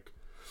he's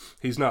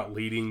not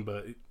leading,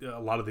 but a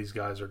lot of these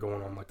guys are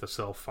going on like the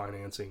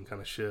self-financing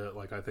kind of shit.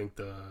 Like, I think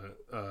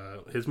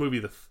his movie,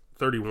 The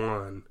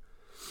 31,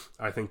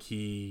 I think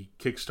he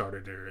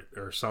kickstarted it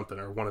or something,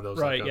 or one of those.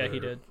 Right, like, yeah, other, he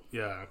did.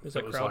 Yeah, was it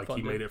like was like he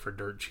crowdfunded. made it for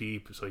dirt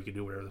cheap so he could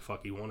do whatever the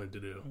fuck he wanted to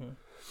do.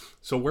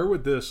 So where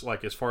would this,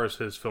 like, as far as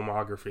his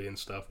filmography and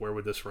stuff, where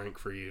would this rank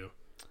for you?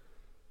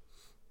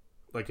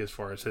 Like, as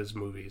far as his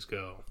movies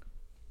go?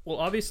 Well,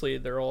 obviously,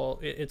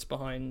 it's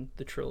behind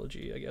the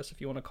trilogy, I guess, if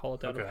you want to call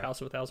it that, Okay. of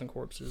House of a Thousand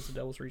Corpses, The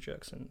Devil's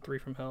Rejects, and 3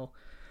 from Hell.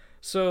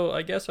 So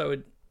I guess I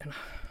would,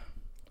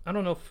 I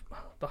don't know if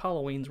the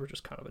Halloweens were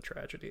just kind of a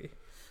tragedy,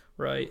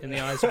 right, in the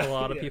eyes of a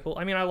lot of Yeah. people.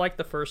 I mean, I liked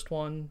the first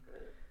one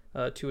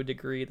to a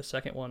degree. The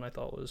second one I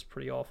thought was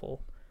pretty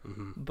awful.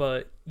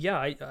 But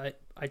yeah,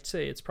 I'd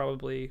say it's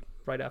probably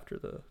right after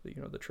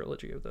the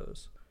trilogy of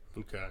those.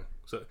 Okay,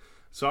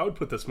 so I would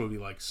put this movie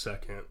like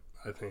second,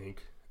 I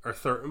think, or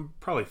third,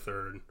 probably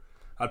third.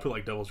 I'd put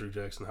like Devil's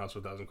Rejects and House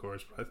of a Thousand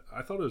Corpses. But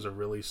I thought it was a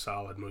really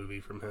solid movie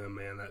from him,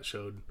 man. That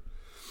showed,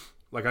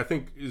 like, I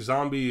think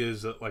Zombie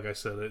is, like I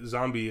said,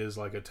 Zombie is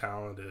like a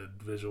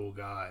talented visual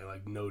guy,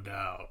 like, no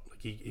doubt. Like,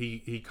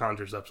 he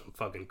conjures up some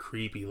fucking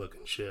creepy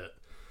looking shit.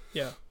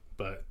 Yeah.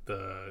 But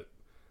the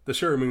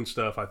Sherry Moon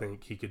stuff, I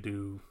think he could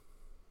do.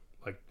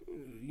 Like,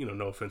 you know,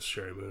 no offense to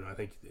Sherry Moon, I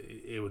think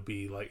it would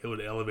be like, it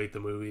would elevate the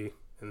movie.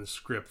 And the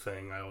script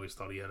thing, I always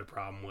thought he had a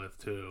problem with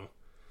too.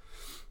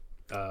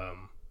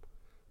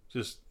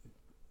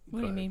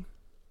 What do you mean?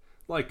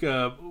 Like,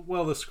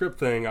 well, the script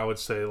thing, I would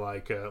say,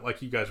 like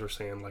you guys were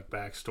saying, like,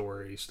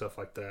 backstory, stuff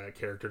like that,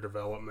 character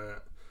development.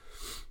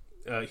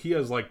 He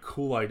has, like,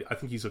 I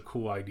think he's a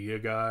cool idea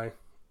guy,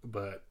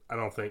 but I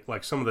don't think,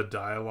 like, some of the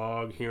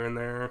dialogue here and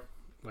there,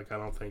 like, I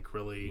don't think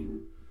really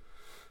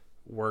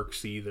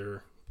works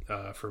either,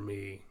 for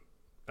me.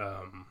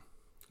 I'm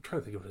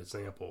trying to think of an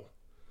example.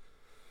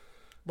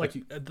 Like,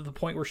 at the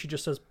point where she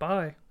just says,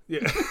 bye.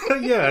 Yeah,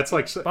 yeah, it's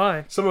like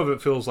Bye. some of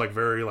it feels like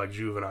very like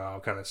juvenile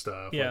kind of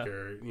stuff. Yeah. Like,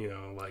 or, you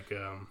know, like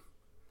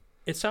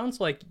It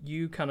sounds like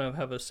you kind of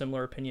have a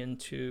similar opinion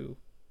to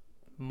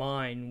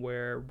mine,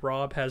 where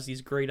Rob has these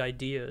great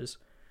ideas,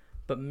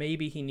 but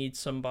maybe he needs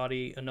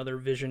somebody, another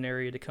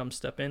visionary, to come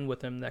step in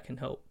with him that can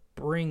help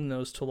bring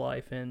those to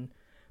life in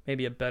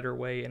maybe a better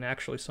way, and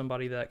actually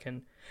somebody that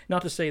can,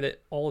 not to say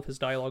that all of his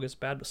dialogue is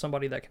bad, but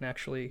somebody that can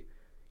actually,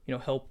 you know,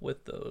 help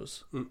with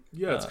those.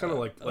 yeah, it's kind of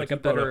like a you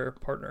brought better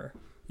partner.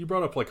 You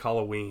brought up like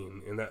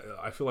Halloween, and that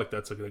I feel like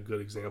that's a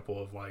good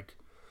example of like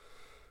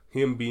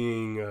him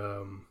being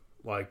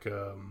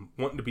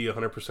wanting to be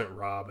 100%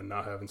 Rob and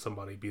not having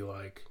somebody be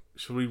like,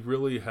 should we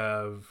really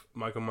have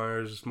Michael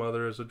Myers'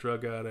 mother as a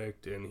drug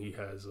addict and he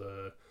has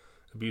a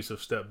abusive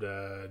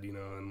stepdad, you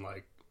know, and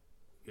like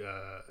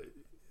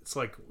it's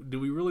like, do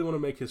we really want to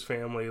make his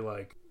family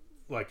like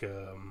I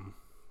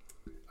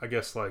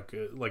guess like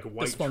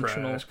white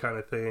trash kind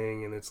of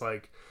thing? And it's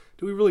like,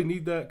 do we really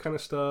need that kind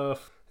of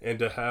stuff? And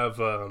to have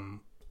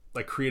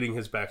like creating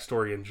his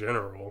backstory in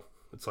general,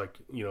 It's like,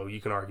 you know, you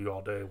can argue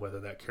all day whether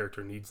that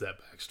character needs that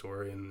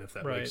backstory and if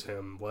that Right. makes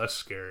him less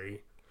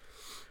scary.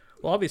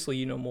 Well, obviously,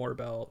 you know more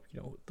about, you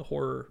know, the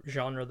horror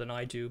genre than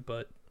I do,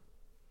 but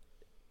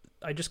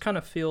I just kind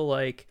of feel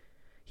like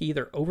he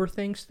either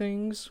overthinks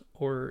things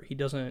or he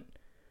doesn't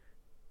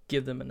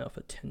give them enough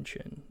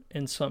attention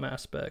in some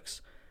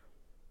aspects.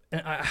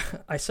 And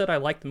I said I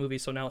liked the movie,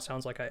 so now it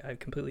sounds like I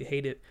completely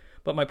hate it.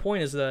 But my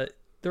point is that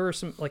there are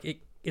some,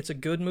 like, it's a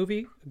good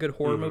movie, a good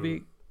horror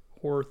movie,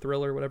 horror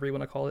thriller, whatever you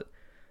want to call it,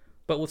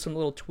 but with some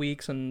little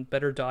tweaks and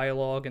better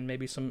dialogue and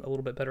maybe a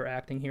little bit better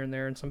acting here and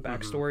there and some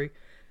backstory.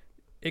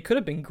 It could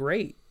have been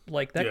great.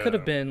 Like, that could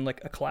have been,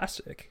 like, a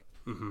classic.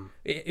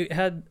 It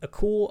had a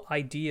cool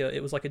idea.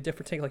 It was like a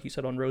different take, like you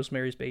said, on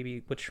Rosemary's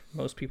Baby, which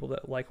most people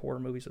that like horror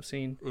movies have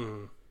seen.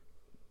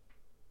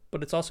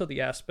 But it's also the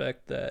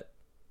aspect that,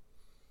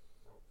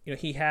 you know,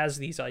 he has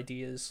these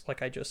ideas,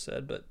 like I just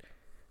said, but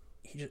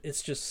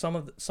it's just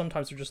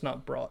sometimes they're just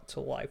not brought to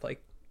life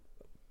like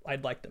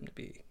I'd like them to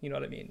be. You know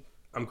what I mean?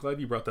 I'm glad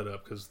you brought that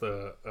up because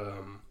the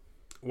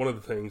one of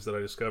the things that I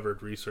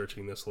discovered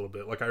researching this a little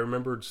bit, like I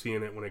remembered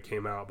seeing it when it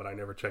came out, but I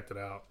never checked it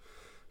out.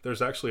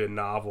 There's actually a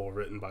novel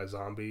written by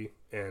Zombie,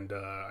 and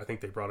I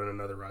think they brought in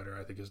another writer.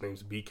 I think his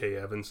name's B.K.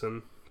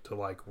 Evanson to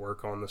like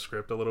work on the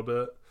script a little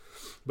bit.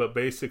 But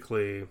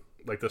basically,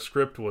 like the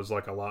script was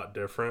like a lot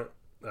different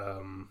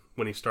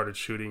when he started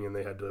shooting, and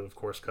they had to, of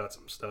course, cut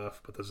some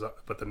stuff.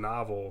 But the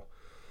novel,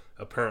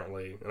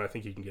 apparently, and I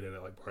think you can get it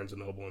at like Barnes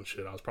and Noble and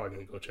shit. I was probably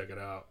gonna go check it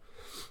out.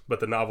 But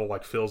the novel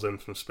like fills in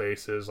some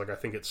spaces. Like I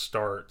think it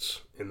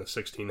starts in the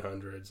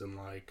 1600s and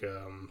like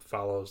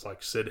follows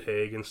like Sid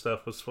Haig and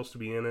stuff was supposed to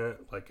be in it,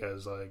 like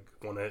as like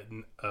one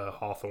of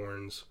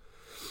Hawthorne's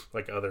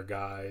like other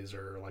guys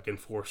or like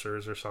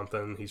enforcers or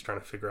something. He's trying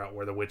to figure out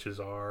where the witches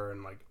are,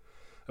 and like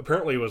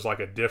apparently it was like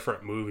a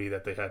different movie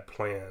that they had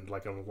planned,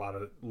 like a lot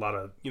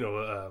of you know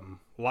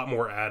a lot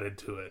more added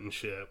to it and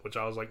shit. Which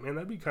I was like, man,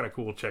 that'd be kind of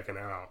cool checking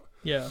out.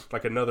 Yeah.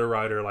 Like another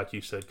writer, like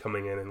you said,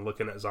 coming in and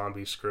looking at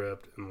Zombie's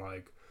script and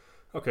like,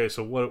 okay,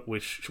 so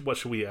what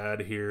should we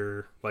add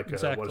here? Like,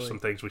 Exactly. what are some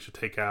things we should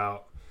take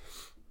out?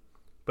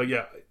 But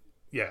yeah,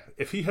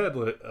 if he had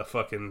a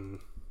fucking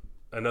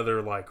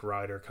another like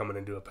writer coming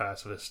and do a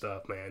pacifist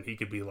stuff, man, he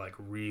could be like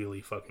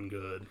really fucking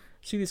good.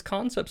 See, these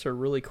concepts are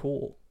really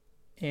cool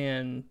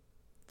and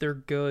they're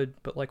good,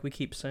 but like we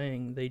keep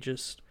saying, they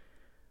just,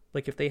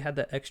 like if they had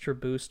that extra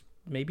boost,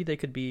 maybe they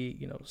could be,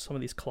 you know, some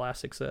of these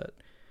classics that,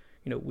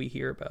 you know, we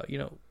hear about. You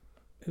know,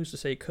 who's to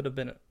say couldn't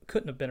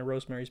have been a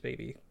Rosemary's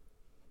Baby?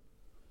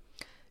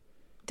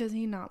 Does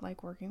he not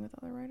like working with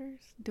other writers?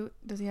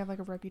 Does he have like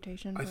a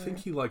reputation? I think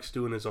he likes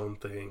doing his own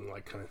thing,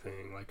 like kind of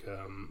thing. Like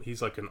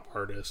he's like an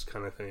artist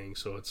kind of thing.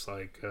 So it's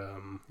like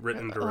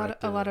written,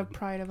 directed. A lot of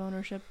pride of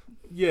ownership.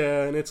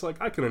 Yeah, and it's like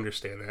I can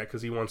understand that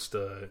because he wants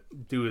to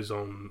do his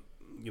own,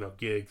 you know,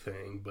 gig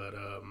thing. But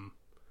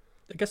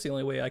I guess the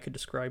only way I could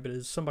describe it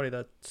is somebody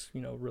that's,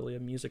 you know, really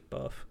a music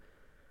buff.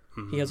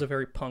 He has a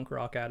very punk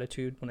rock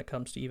attitude when it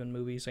comes to even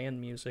movies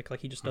and music. Like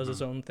he just does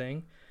his own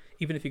thing.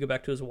 Even if you go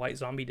back to his White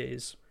Zombie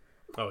days,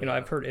 you know,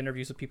 I've heard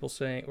interviews of people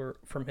saying, or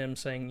from him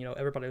saying, you know,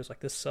 everybody was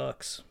like, this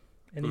sucks.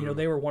 And, you know,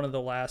 they were one of the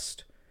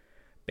last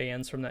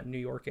bands from that New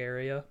York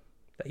area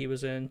that he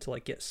was in to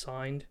like get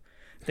signed.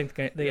 I think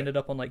they ended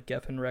up on like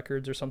Geffen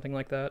Records or something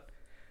like that.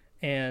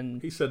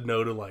 And he said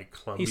no to like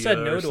Columbia. He said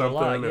no or to a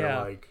lot, something,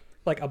 yeah. or,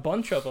 like a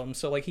bunch of them.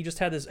 So like he just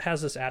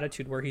has this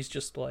attitude where he's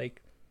just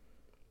like,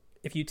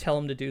 if you tell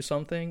him to do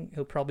something,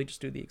 he'll probably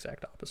just do the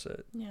exact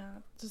opposite. Yeah,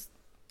 it's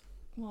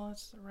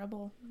a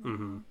rebel.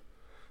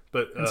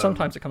 But And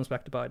sometimes it comes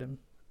back to bite him.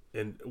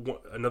 And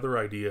another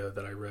idea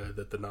that I read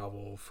that the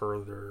novel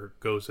further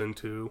goes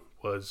into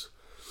was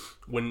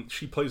when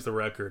she plays the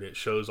record, it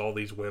shows all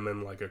these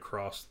women like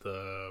across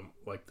the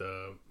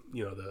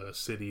you know, the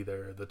city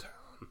there, the town.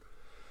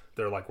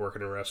 They're like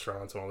working in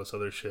restaurants and all this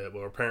other shit.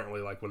 Well, apparently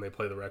like when they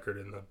play the record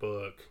in the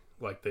book,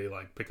 like they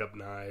like pick up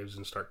knives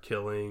and start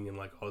killing and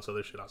like all this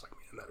other shit. I was like,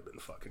 man, that'd have been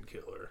fucking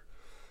killer.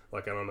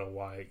 Like I don't know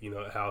why, you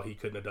know, how he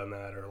couldn't have done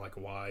that or like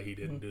why he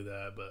didn't do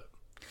that, but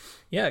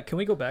yeah, can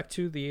we go back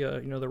to the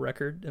you know, the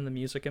record and the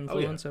music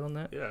influence on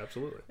that? Yeah,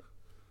 absolutely.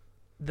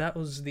 That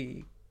was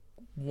the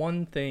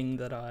one thing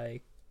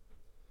that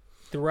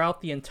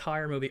throughout the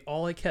entire movie,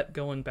 all I kept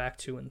going back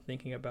to and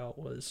thinking about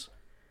was,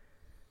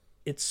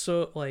 it's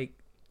so like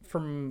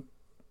and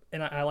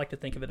I like to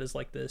think of it as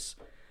like this,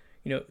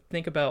 you know,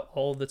 think about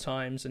all the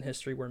times in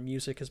history where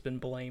music has been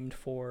blamed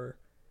for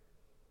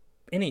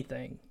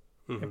anything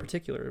in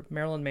particular.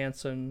 Marilyn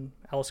Manson,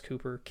 Alice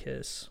Cooper,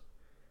 Kiss,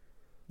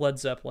 Led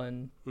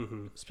Zeppelin,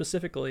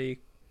 specifically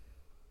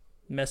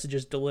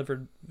messages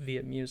delivered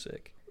via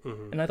music.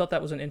 And I thought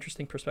that was an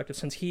interesting perspective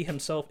since he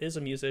himself is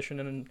a musician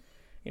and,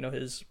 you know,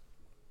 his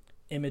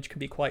image can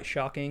be quite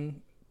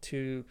shocking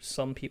to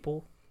some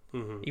people,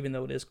 even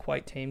though it is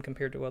quite tame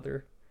compared to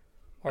other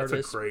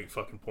artists. That's a great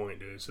fucking point,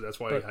 dude. So that's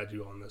why I had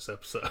you on this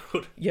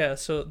episode. Yeah,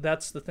 so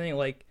that's the thing.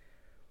 Like,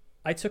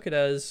 I took it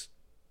as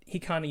he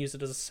kind of used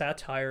it as a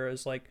satire,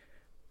 as like,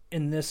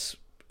 in this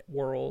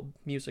world,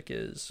 music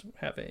is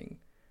having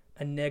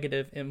a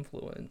negative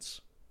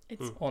influence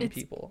on it's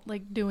people.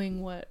 like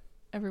doing what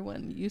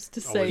everyone used to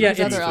Oh, say. yeah, with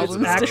other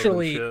albums. it's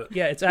actually shit.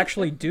 it's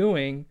actually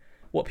doing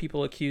what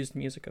people accused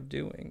music of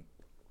doing,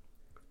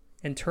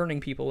 and turning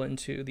people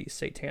into these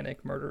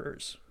satanic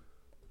murderers.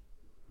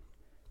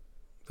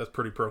 That's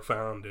pretty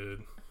profound,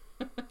 dude.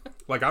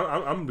 Like I'm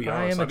gonna be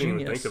I honest, am a I didn't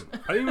genius.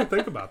 even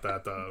think about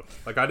that though.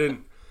 Like I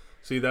didn't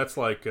see that's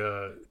like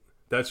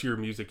that's your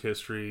music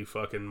history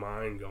fucking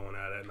mind going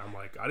at it, and I'm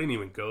like I didn't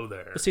even go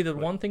there. But see, the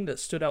Like, one thing that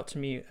stood out to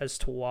me as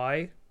to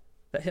why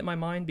that hit my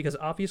mind, because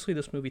obviously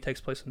this movie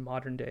takes place in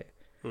modern day.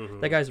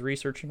 That guy's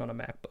researching on a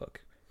MacBook.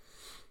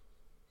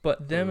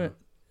 But them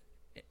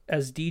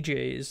as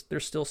DJs, they're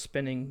still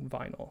spinning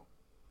vinyl.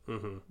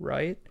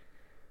 Right?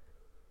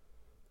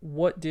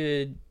 What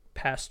did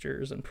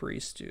pastors and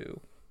priests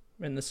do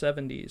in the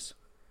 70s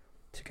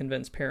to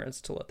convince parents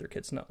to let their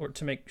kids not, or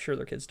to make sure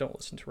their kids don't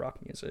listen to rock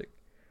music?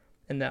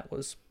 And that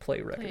was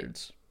play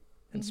records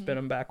and spin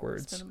them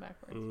backwards. Spin 'em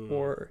backwards.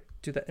 Or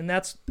do that. And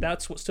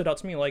that's what stood out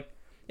to me. Like,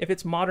 if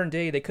it's modern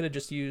day, they could have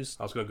just used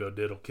I was gonna go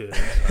diddle kids.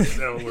 I didn't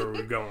know where we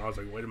were going. I was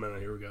like, wait a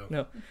minute, here we go.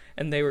 no,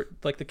 and they were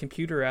like the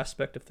computer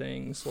aspect of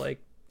things. Like,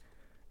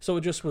 so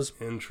it just was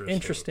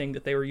interesting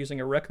that they were using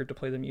a record to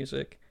play the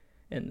music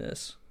in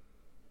this.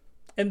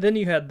 And then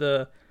you had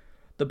the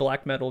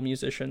black metal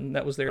musician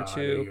that was there I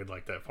knew too. you'd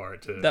like that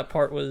part too. That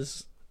part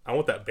was, I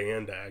want that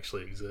band to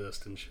actually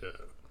exist and shit.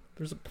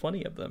 there's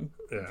plenty of them.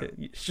 Yeah.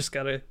 You just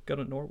gotta go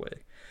to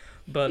Norway.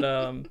 But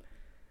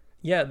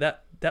yeah,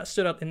 that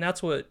stood up, and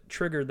that's what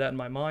triggered that in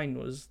my mind,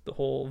 was the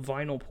whole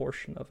vinyl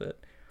portion of it,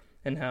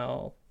 and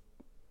how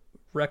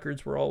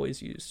records were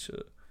always used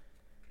to,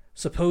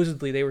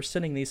 supposedly they were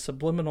sending these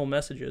subliminal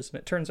messages, and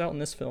it turns out in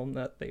this film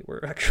that they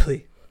were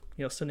actually,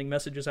 sending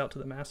messages out to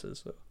the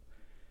masses. So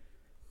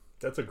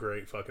That's a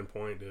great fucking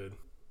point, dude.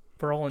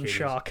 we're all in Katie's-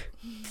 shock.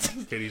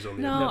 Katie's on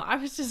the No, I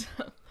was just.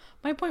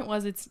 My point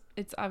was, it's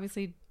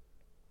obviously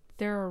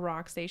they're a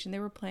rock station. They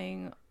were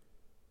playing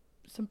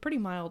some pretty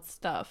mild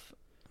stuff,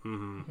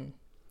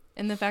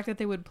 and the fact that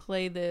they would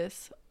play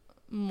this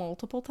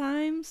multiple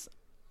times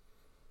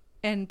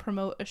and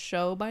promote a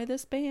show by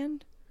this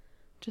band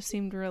just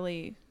seemed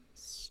really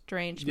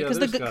strange, Yeah, because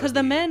there's gotta because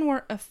the be- men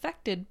weren't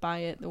affected by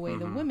it the way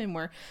the women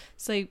were.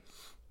 So,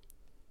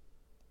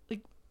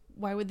 like,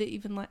 why would they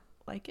even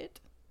like it?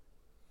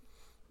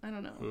 I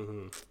don't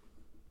know.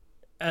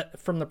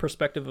 From the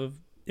perspective of,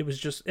 it was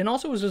just, and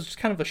also it was just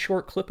kind of a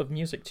short clip of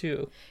music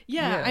too.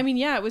 Yeah, I mean,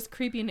 it was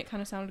creepy and it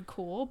kind of sounded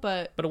cool,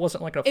 but But it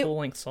wasn't like a It-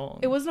 full-length song.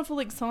 it wasn't a full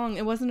length song.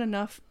 It wasn't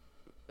enough,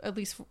 at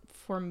least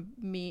for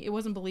me. It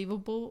wasn't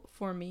believable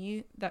for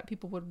me that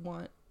people would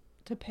want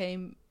to pay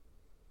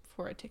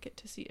for a ticket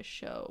to see a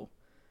show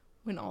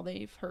when all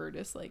they've heard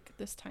is like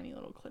this tiny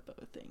little clip of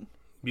a thing.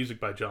 Music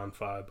by John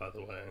Five, by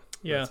the way.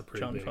 Yeah, That's a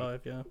pretty John big,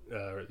 5, yeah.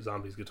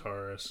 Zombies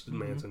guitarist,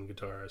 Manson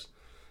guitarist.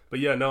 But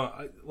yeah, no,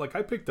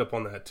 I picked up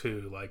on that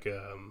too. Like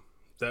that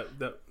there's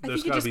think it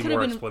got to just be could've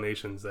more been-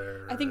 explanations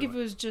there. I think or if it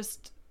like- was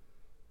just,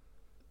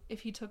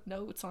 if he took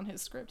notes on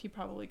his script, he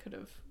probably could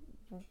have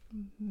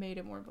made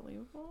it more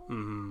believable. I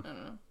don't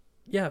know.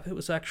 Yeah, if it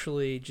was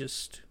actually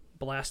just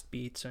blast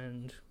beats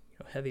and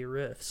heavy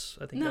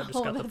riffs, I think No, that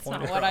just got the that's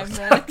point not what I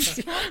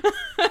across.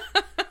 meant.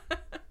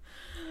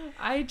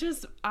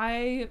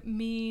 I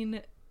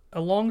mean,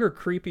 A longer,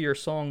 creepier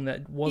song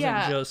that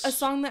wasn't just a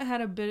song that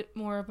had a bit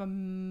more of a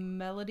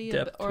melody,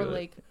 Depth or to it.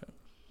 like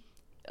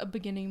a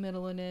beginning,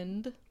 middle, and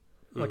end.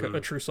 like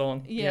a true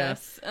song.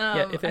 Yes.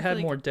 Yeah, if I it feel had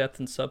like- more depth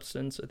and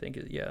substance, I think,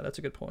 that's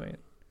a good point.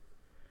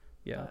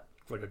 Yeah.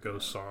 like a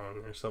ghost song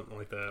or something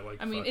like that.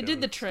 Like I mean, it fucking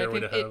did the trick. Stairway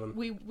to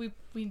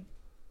Heaven.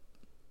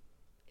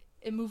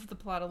 It moved the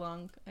plot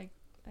along. I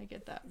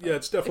get that. Yeah,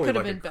 it's definitely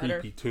could've like a been better.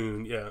 creepy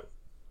tune. Yeah,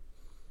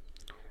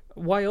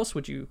 Why else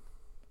would you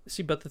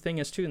see? But the thing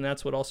is too, and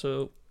that's what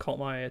also caught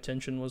my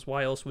attention, was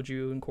why else would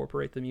you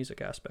incorporate the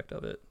music aspect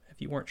of it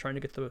if you weren't trying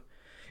to get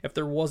if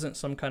there wasn't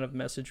some kind of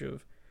message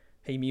of,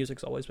 hey,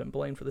 music's always been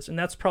blamed for this. And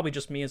that's probably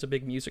just me as a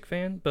big music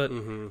fan, but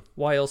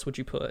why else would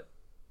you put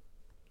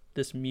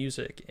this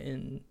music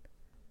in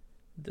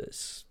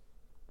this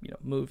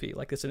movie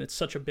like this? And it's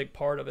such a big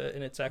part of it,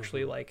 and it's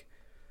actually like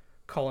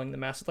calling the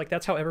masses. Like,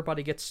 that's how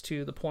everybody gets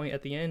to the point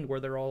at the end where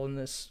they're all in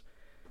this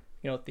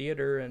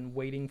theater and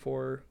waiting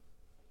for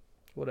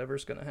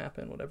whatever's going to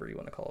happen, whatever you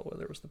want to call it,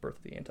 whether it was the birth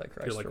of the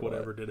Antichrist feel like or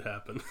whatever did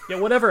happen. Yeah,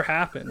 whatever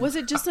happened. Was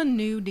it just a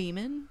new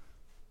demon?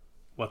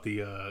 What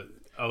the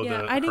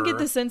I didn't get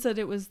the sense that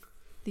it was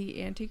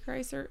the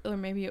Antichrist, or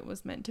maybe it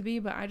was meant to be,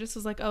 but I just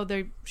was like, oh,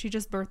 she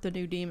just birthed a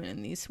new demon,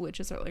 and these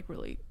witches are like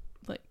really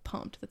like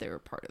pumped that they were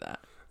part of that.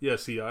 Yeah,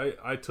 see,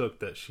 I took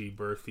that she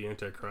birthed the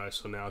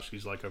Antichrist, so now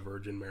she's like a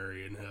Virgin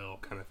Mary in hell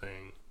kind of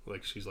thing.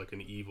 Like she's like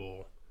an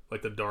evil,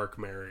 like the Dark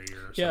Mary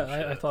or something.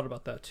 Yeah, I thought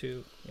about that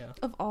too. Yeah.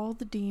 Of all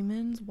the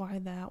demons, why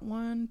that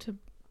one to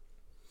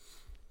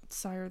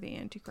sire the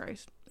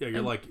Antichrist? Yeah,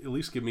 you're like, at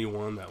least give me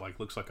one that like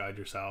looks like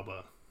Idris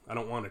Elba. I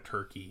don't want a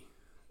turkey.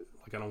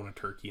 Like I don't want a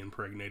turkey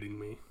impregnating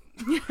me.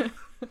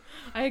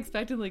 I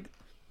expected like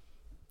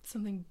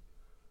something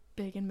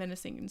big and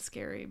menacing and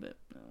scary, but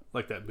no.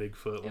 Like that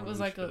Bigfoot one. It was and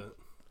like shit.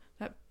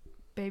 that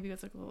baby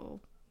was like a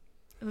little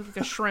It looked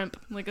like a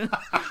shrimp. Like a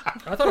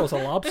I thought it was a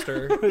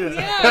lobster.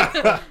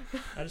 yeah.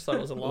 I just thought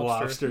it was a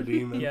lobster. Lobster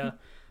demon. Yeah.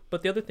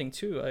 But the other thing,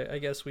 too, I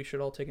guess we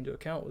should all take into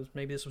account was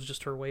maybe this was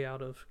just her way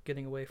out of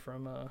getting away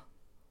from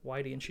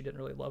Whitey, and she didn't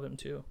really love him,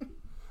 too.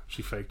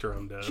 She faked her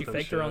own death. She and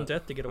faked her own shit.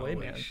 death to get away,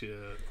 Holy man. shit.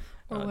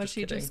 Or was just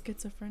she kidding. just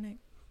schizophrenic?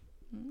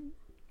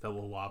 That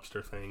little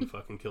lobster thing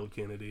fucking killed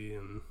Kennedy,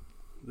 and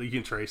you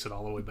can trace it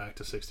all the way back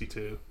to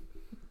 62.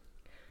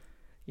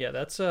 Yeah,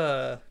 that's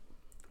that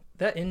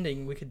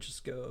ending we could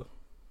just go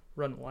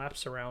run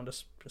laps around,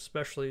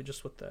 especially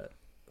just with that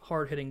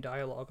hard-hitting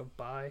dialogue of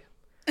bye.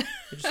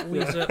 It just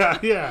leaves it.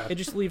 Yeah. It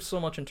just leaves so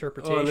much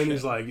interpretation. Oh, and then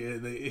he's like,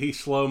 he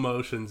slow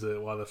motions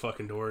it while the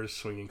fucking door is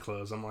swinging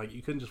closed. I'm like,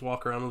 you couldn't just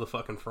walk around to the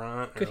fucking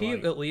front? Could he like,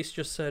 have at least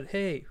just said,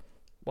 "Hey,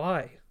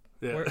 why?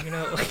 Yeah. Where,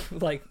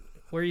 like,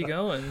 where are you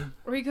going?"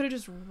 Or he could have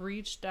just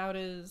reached out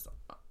his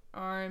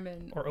arm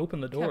and Or open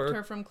the kept door.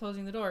 her from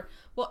closing the door.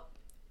 Well,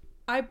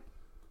 I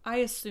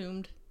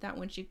assumed that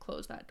when she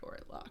closed that door,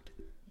 it locked,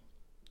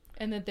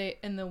 and that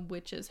the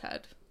witches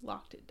had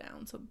locked it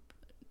down. So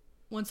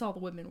once all the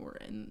women were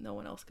in, no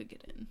one else could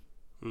get in.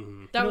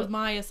 Mm-hmm. That was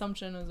my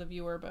assumption as a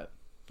viewer, but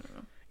I don't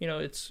know. You know,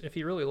 it's if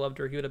he really loved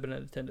her, he would have been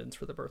in attendance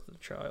for the birth of the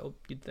child.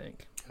 You'd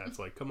think. Yeah, it's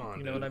like, come on,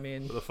 You know dude. what I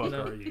mean? Where the fuck You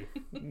know? are you?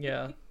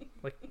 Yeah,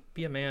 like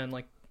be a man.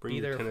 Like Bring be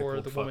your there for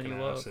the tentacled woman you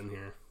fucking ass love. in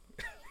here.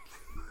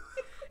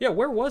 Yeah,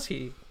 where was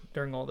he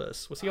during all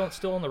this? Was he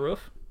still on the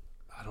roof?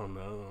 I don't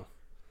know.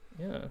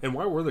 Yeah. And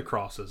why were the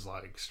crosses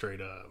like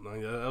straight up?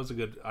 Like, that was a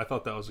good. I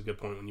thought that was a good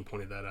point when you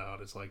pointed that out.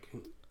 It's like,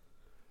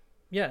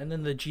 Yeah, and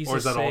then the Jesus or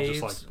is that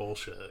saves, all just like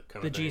bullshit?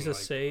 Kind the of thing? Jesus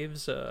like,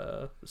 saves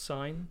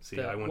sign. See,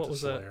 that, I went what to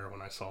was that? Slayer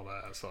when I saw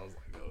that, so I was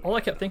like, oh, All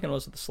I kept thinking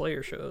was the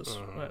Slayer shows.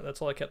 Uh-huh.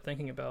 That's all I kept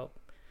thinking about.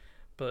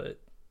 But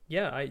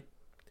yeah,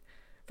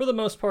 for the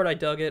most part, I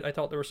dug it. I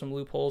thought there were some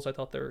loopholes. I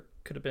thought there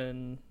could have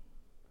been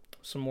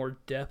some more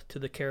depth to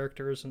the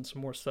characters and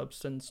some more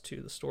substance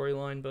to the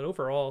storyline. But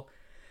overall,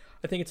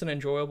 I think it's an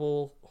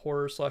enjoyable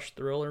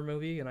horror/thriller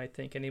movie, and I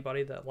think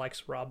anybody that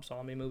likes Rob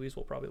Zombie movies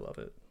will probably love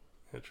it.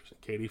 interesting.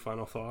 Katie,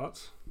 final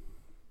thoughts?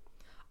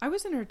 I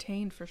was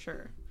entertained for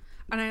sure,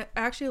 and I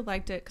actually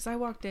liked it because I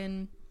walked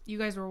in. You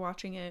guys were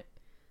watching it,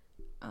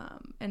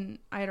 and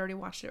I had already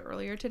watched it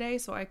earlier today,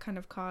 so I kind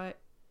of caught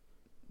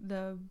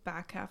the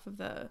back half of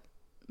the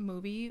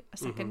movie a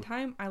second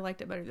time. I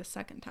liked it better the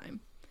second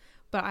time,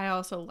 but I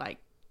also like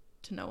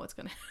to know what's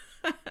gonna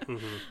happen.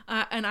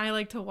 And I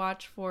like to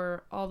watch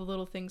for all the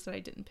little things that I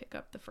didn't pick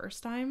up the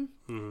first time.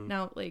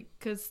 Now, like,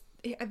 because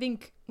I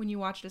think when you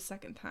watch it a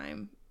second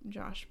time,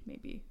 Josh,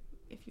 maybe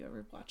if you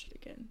ever watch it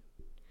again,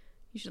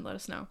 you should let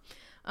us know.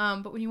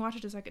 But when you watch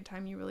it a second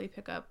time, you really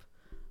pick up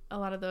a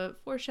lot of the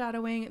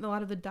foreshadowing, a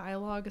lot of the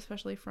dialogue,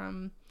 especially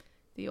from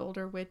the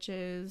older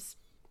witches,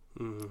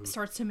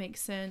 starts to make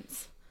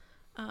sense.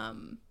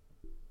 And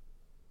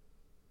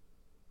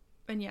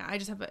yeah, I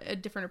just have a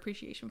different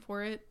appreciation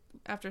for it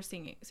after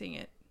seeing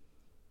it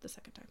the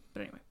second time.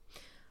 But anyway,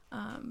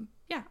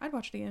 yeah, I'd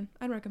watch it again.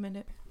 I'd recommend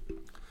it.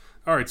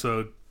 All right,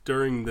 so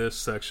during this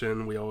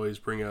section, we always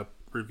bring up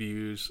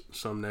reviews,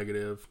 some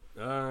negative.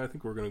 I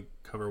think we're going to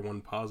cover one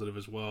positive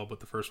as well, but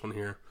the first one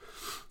here.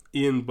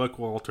 Ian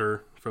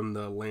Buckwalter from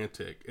The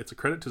Atlantic. It's a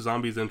credit to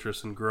Zombie's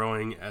interest in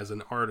growing as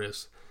an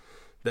artist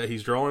that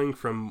he's drawing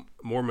from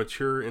more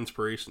mature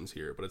inspirations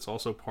here, but it's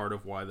also part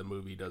of why the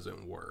movie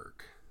doesn't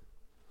work.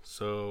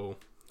 So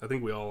I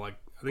think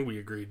we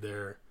agreed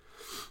there.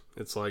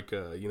 It's like,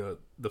 the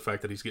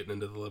fact that he's getting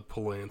into the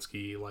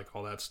Polanski, like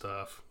all that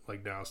stuff,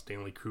 like now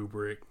Stanley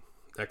Kubrick,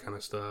 that kind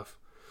of stuff.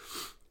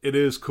 It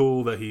is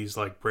cool that he's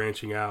like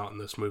branching out in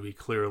this movie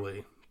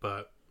clearly,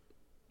 but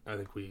I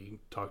think we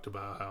talked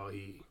about how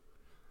he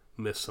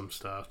missed some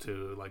stuff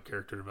too, like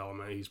character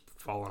development. He's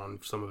fallen on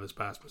some of his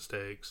past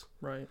mistakes.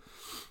 Right.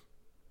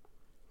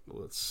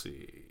 Let's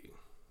see.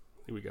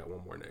 I think we got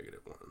one more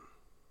negative one.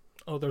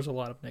 Oh, there's a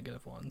lot of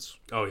negative ones.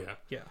 Oh, yeah.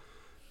 Yeah.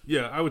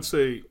 Yeah, I would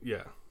say,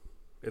 yeah.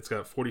 It's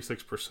got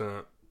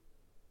 46%.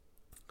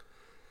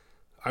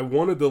 I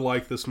wanted to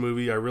like this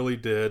movie, I really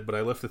did, but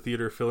I left the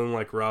theater feeling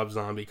like Rob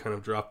Zombie kind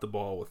of dropped the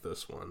ball with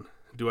this one.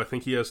 Do I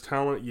think he has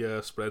talent?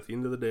 Yes, but at the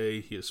end of the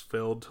day, he has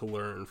failed to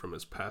learn from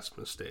his past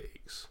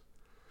mistakes.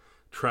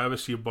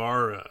 Travis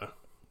Ybarra,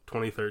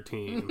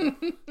 2013.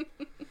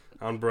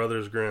 On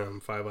Brothers Grimm,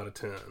 5 out of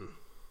 10.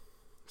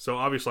 So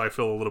obviously I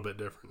feel a little bit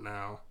different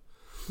now.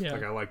 Yeah.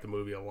 Like I like the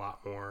movie a lot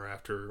more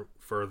after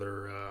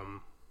further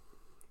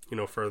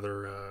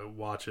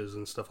watches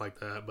and stuff like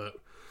that. But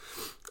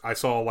I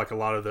saw like a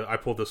lot of I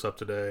pulled this up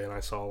today and I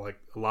saw like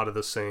a lot of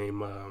the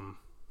same,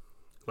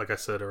 like I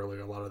said earlier,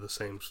 a lot of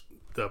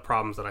the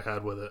problems that I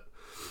had with it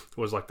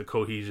was like the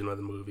cohesion of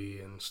the movie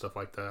and stuff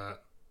like that.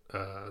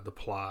 The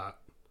plot.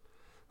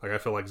 Like I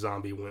feel like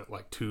Zombie went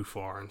like too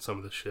far in some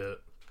of the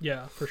shit.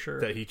 Yeah, for sure.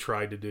 That he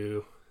tried to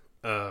do.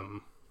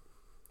 It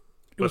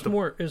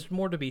was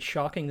more to be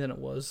shocking than it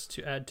was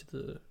to add to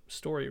the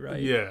story,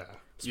 right? Yeah.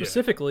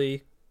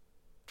 Specifically,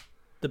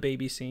 the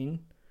baby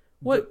scene.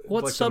 What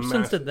like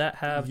substance did that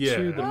have Yeah.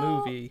 to the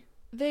Well, movie?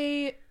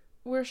 They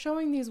were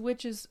showing these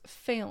witches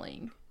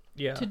failing,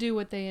 to do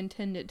what they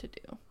intended to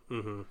do.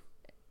 Mm-hmm.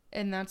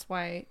 And that's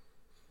why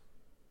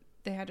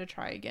they had to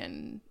try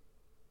again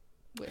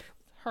with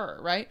her,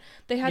 right?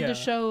 They had Yeah. to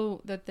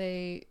show that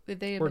they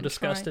had We're been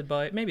disgusted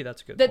by it. Maybe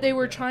that's a good that point, they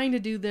were yeah. trying to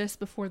do this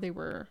before they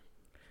were,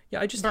 Yeah,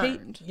 I just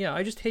burned.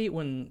 hate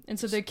when and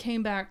so they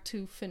came back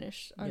to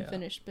finish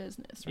unfinished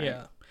business, right?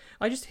 Yeah.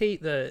 I just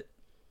hate that,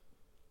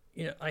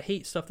 I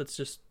hate stuff that's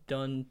just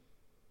done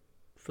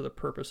for the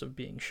purpose of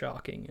being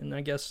shocking. And I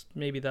guess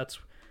maybe that's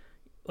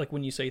like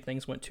when you say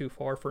things went too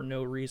far for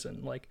no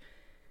reason. Like,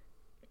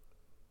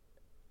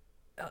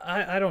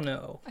 I don't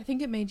know. I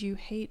think it made you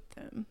hate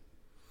them.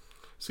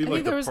 See, I like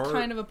think there the was part,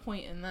 kind of a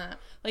point in that,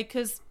 like,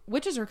 because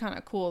witches are kind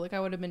of cool. Like, I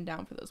would have been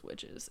down for those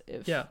witches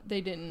if they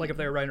didn't, Like if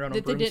they were riding around on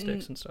that they broomsticks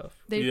didn't- and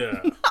stuff. they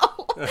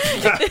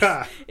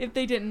yeah. if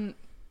they didn't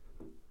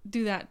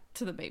do that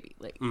to the baby.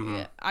 Like, Mhm.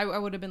 yeah, I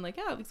would have been like,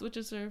 yeah, these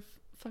witches are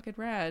fucking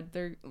rad.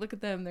 Look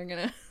at them. They're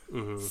gonna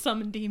Mhm.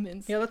 summon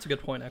demons. Yeah, that's a good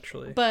point,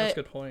 actually. But That's a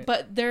good point.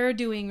 But they're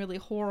doing really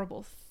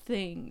horrible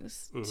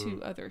things Mhm.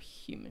 to other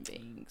human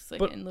beings, like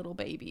But- and little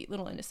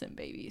innocent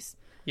babies.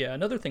 Yeah,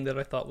 another thing that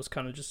I thought was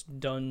kind of just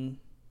done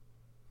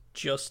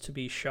just to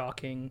be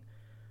shocking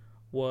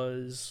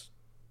was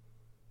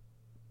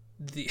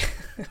the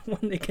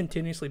when they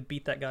continuously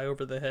beat that guy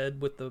over the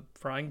head with the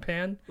frying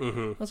pan.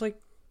 Mm-hmm. I was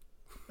like,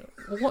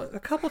 what? A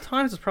couple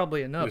times is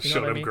probably enough. Just You know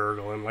showed what I him mean?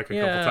 gurgling like a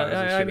Yeah, couple times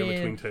and I shit mean,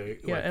 in between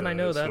take. Yeah, like and the I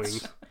know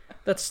swings.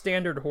 that's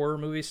standard horror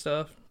movie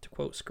stuff, to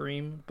quote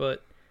Scream,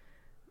 but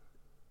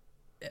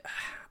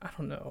I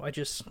don't know.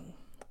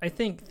 I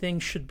think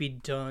things should be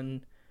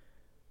done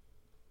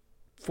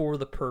for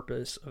the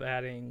purpose of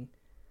adding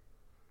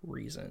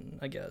reason,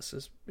 I guess,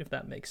 if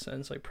that makes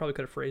sense. I probably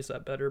could have phrased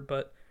that better,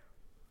 but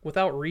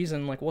without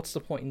reason, like, what's the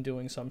point in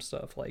doing some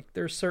stuff? Like,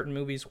 there's certain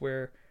movies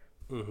where,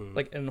 Mhm.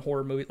 like in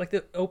horror movies, like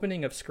the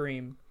opening of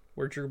Scream,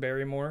 where Drew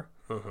Barrymore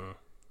Uh-huh.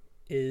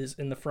 is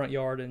in the front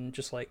yard, and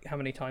just like, how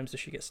many times does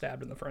she get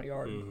stabbed in the front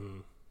yard?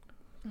 Mhm.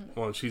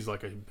 Well, and she's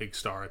like a big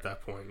star at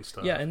that point and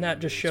stuff. Yeah, and that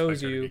you just expect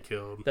shows her to you get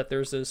killed. that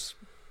there's this,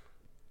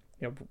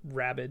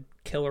 rabid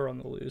killer on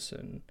the loose,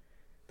 and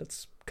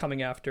that's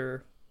coming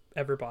after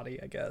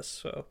everybody, I guess.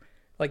 So,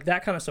 like,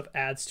 that kind of stuff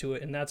adds to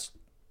it, and that's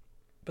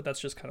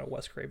just kind of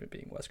Wes Craven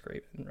being Wes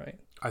Craven, right?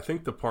 I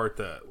think the part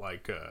that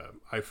like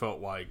I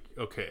felt like,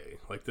 okay,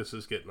 like this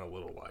is getting a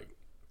little like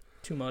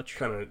Too much.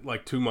 kind of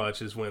like too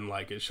much is when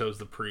like it shows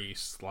the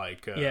priest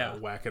like Yeah.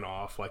 whacking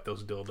off like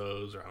those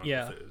dildos, or I don't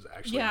Yeah. know if it was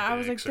actually Yeah, I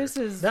was like, dicks, or- this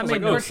is That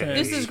made no like, sense.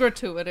 this is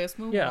gratuitous.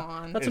 Move Yeah,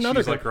 on. that's and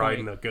another she's good like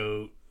riding point. a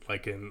goat,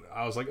 like, and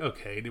I was like,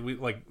 okay, did we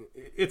like?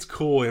 It's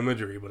cool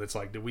imagery, but it's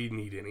like, do we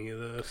need any of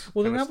this?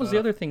 Well, then kinda that was the stuff?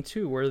 other thing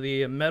too, where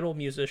the metal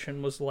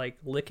musician was like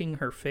licking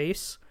her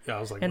face, Yeah, I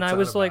was like, and what's I that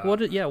was like,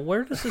 about?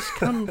 where does this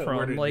come Where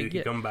from? did Like,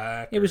 he come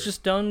back? it was or-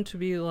 just done to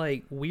be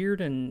like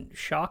weird and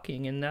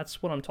shocking, and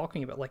that's what I'm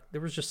talking about. Like,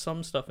 there was just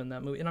some stuff in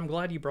that movie, and I'm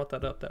glad you brought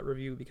that up, that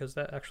review, because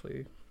that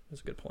actually is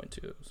a good point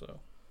too. So,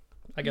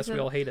 I guess we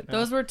all hate it now.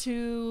 Those were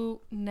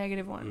two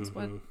negative ones. Mhm.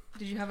 What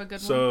did you have a good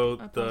So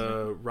one?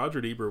 the Roger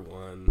Ebert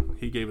one,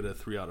 he gave it a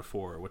 3 out of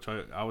 4, which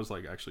I was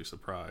like actually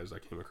surprised I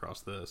came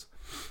across this.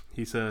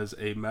 He says,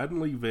 a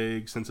maddeningly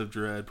vague sense of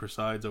dread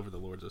presides over the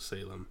Lords of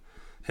Salem.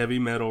 Heavy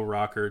metal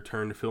rocker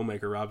turned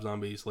filmmaker Rob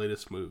Zombie's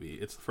latest movie.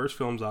 It's the first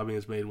film Zombie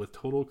has made with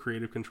total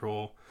creative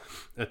control,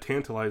 a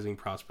tantalizing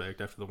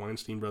prospect after the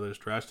Weinstein brothers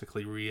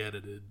drastically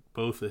re-edited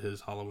both of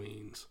his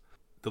Halloweens.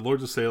 The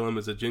Lords of Salem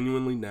is a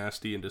genuinely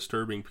nasty and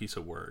disturbing piece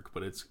of work,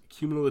 but its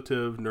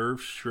cumulative,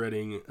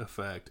 nerve-shredding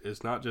effect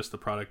is not just the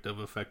product of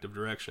effective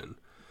direction.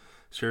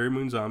 Sherry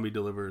Moon Zombie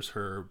delivers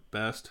her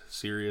best,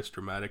 serious,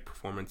 dramatic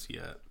performance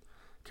yet.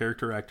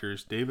 Character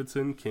actors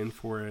Davidson, Ken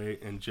Foray,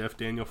 and Jeff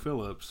Daniel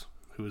Phillips,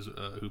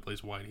 who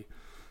plays Whitey,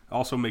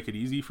 also make it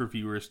easy for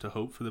viewers to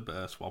hope for the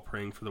best while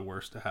praying for the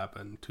worst to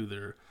happen to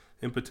their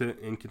impotent,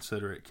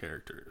 inconsiderate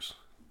characters.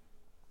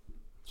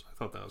 So I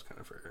thought that was kind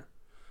of fair.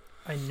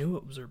 I knew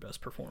it was her best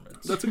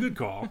performance. That's a good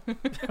call. I'm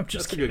just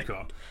That's a kidding. good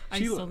call. I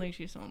She- still think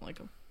she sounded like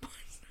a.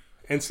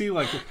 And see,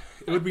 like,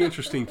 it would be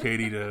interesting,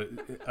 Katie, to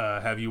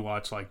have you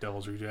watch, like,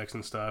 Devil's Rejects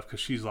and stuff, because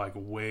she's, like,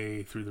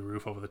 way through the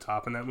roof over the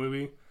top in that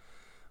movie,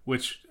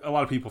 which a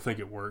lot of people think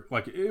it works.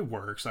 Like, it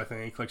works, I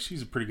think. Like,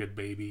 she's a pretty good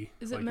baby.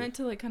 Is it Like, meant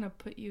to like kind of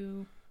put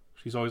you?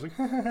 She's always like,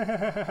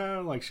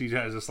 like, she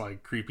has this,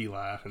 like, creepy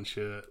laugh and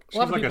shit. She's A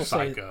lot of like a people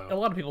say psycho. a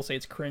lot of people say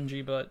it's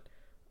cringy, but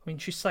I mean,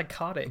 she's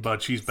psychotic.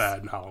 But she's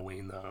bad in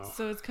Halloween, though.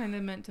 So it's kind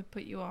of meant to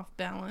put you off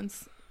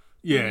balance.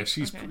 Yeah,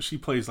 okay. she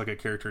plays like a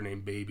character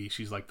named Baby.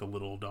 She's like the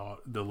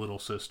little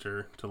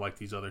sister to like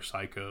these other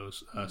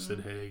psychos, Sid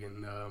Haig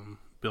and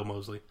Bill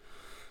Moseley.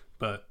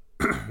 But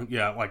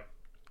yeah, like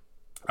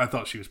I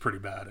thought she was pretty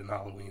bad in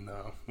Halloween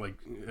though, like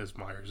as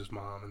Myers'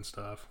 mom and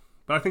stuff.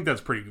 But I think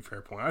that's a pretty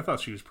fair point. I thought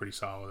she was pretty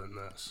solid in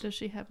this. Does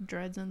she have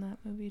dreads in that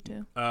movie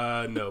too?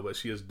 No, but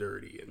she is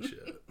dirty and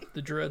shit.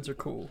 The dreads are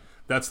cool.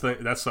 That's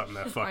something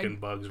that fucking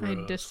bugs I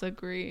Rose.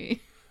 disagree.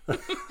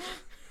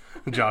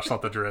 Josh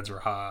thought the dreads were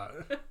hot.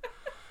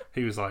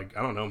 He was like,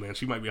 I don't know, man.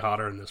 She might be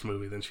hotter in this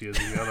movie than she is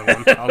in the other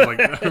one. I was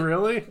like,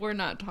 really? We're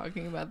not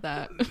talking about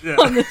that. Yeah.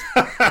 On this,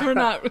 we're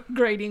not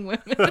grading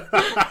women.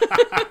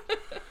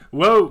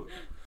 Whoa.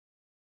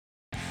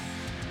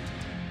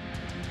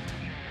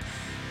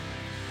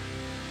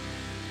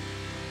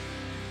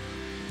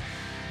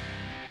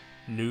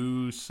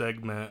 New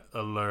segment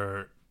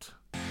alert.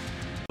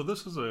 So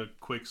this is a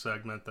quick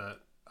segment that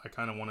I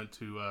kind of wanted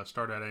to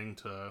start adding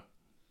to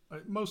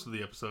most of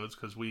the episodes,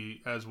 because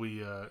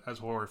as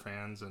horror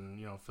fans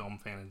and film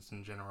fans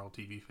in general,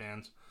 TV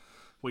fans,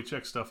 we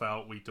check stuff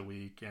out week to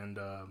week, and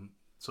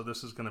so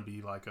this is going to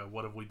be like a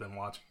what have we been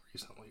watching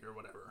recently or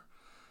whatever.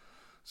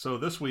 So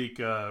this week,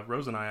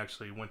 Rose and I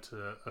actually went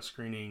to a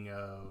screening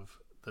of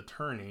The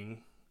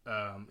Turning.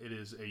 It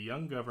is a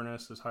young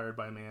governess is hired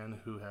by a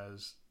man who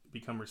has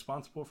become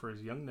responsible for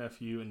his young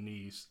nephew and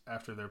niece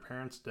after their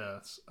parents'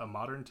 deaths, a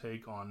modern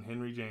take on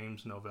Henry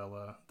James'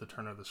 novella The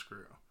Turn of the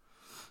Screw.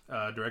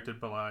 Directed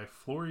by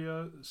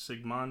Floria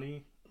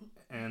Sigmani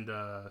and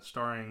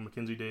starring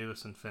Mackenzie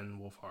Davis and Finn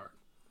Wolfhard.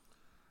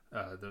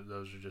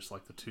 Those are just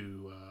like the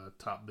two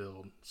top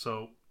billed.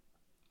 So,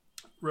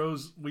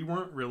 Rose, we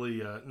weren't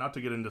really, not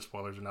to get into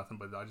spoilers or nothing,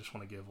 but I just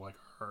want to give like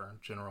our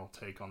general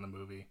take on the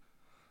movie.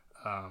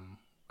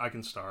 I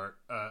can start.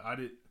 I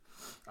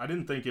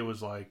didn't think it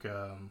was like,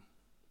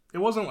 it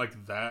wasn't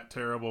like that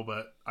terrible,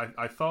 but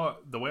I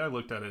thought the way I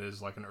looked at it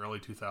is like an early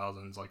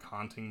 2000s like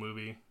haunting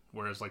movie,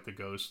 whereas like the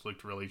ghost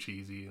looked really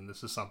cheesy, and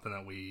this is something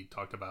that we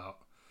talked about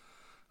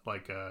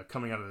like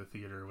coming out of the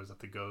theater, was that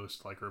the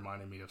ghost like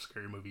reminded me of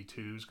Scary Movie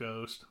 2's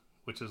ghost,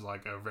 which is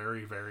like a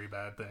very, very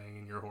bad thing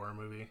in your horror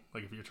movie,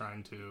 like if you're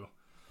trying to.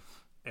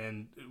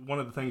 And one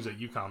of the things that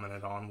you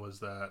commented on was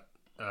that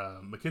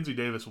Mackenzie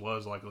Davis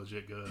was like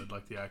legit good,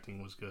 like the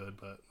acting was good,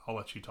 but I'll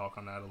let you talk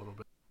on that a little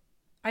bit.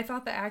 I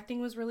thought the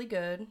acting was really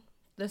good.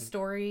 The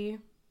story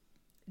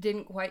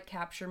didn't quite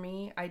capture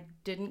me. I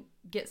didn't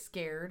get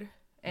scared,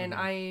 and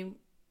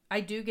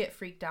I do get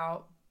freaked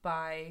out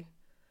by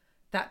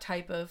that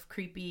type of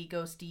creepy,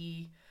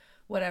 ghosty,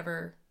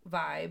 whatever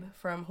vibe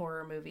from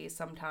horror movies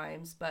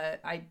sometimes,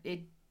 but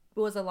it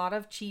was a lot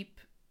of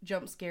cheap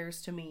jump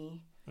scares to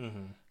me.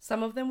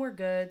 Some of them were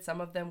good, some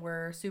of them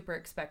were super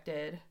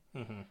expected.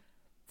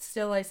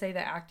 Still, I say the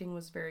acting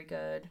was very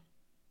good.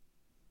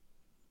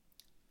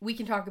 We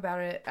can talk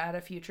about it at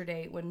a future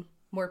date when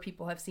more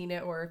people have seen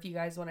it, or if you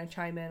guys want to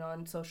chime in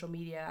on social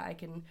media, I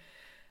can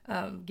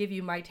give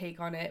you my take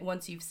on it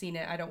once you've seen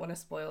it. I don't want to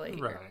spoil it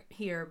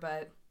here,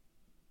 but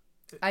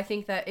I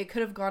think that it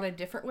could have gone a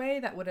different way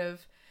that would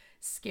have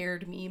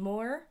scared me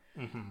more.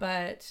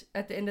 But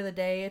at the end of the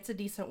day, it's a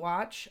decent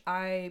watch.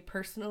 I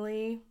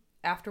personally,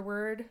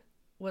 afterward,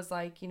 was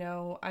like,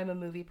 I'm a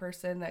movie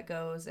person that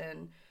goes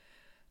and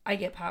I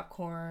get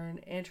popcorn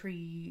and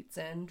treats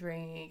and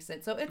drinks,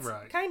 and so it's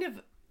kind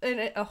of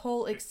a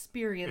whole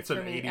experience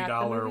for me. It's an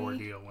 $80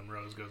 ordeal when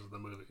Rose goes to the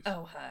movies.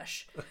 Oh,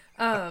 hush.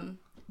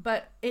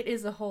 But it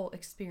is a whole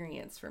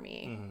experience for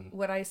me.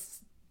 Would I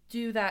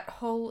do that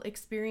whole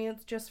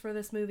experience just for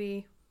this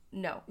movie?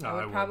 No. I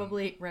would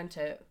probably rent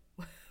it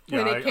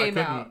when it came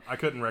out. I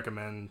couldn't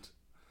recommend.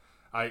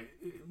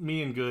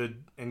 Me in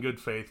good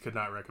faith could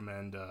not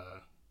recommend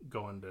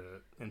going to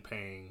and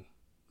paying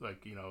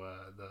like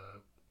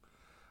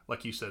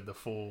like you said, the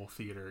full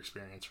theater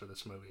experience for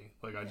this movie.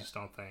 Like, I just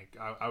don't think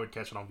I would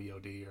catch it on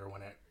VOD or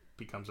when it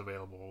becomes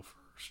available for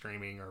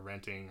streaming or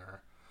renting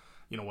or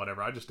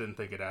whatever. I just didn't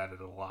think it added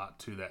a lot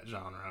to that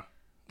genre,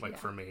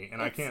 for me.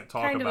 And I can't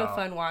talk about... It's kind of a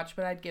fun watch,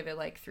 but I'd give it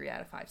like 3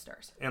 out of 5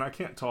 stars. And I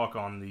can't talk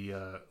on the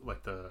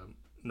the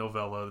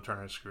novella, The Turn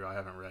of the Screw. I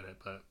haven't read it,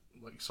 but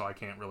so I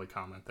can't really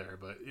comment there.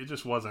 But it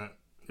just wasn't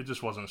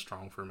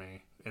strong for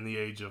me. In the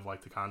age of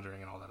like The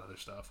Conjuring and all that other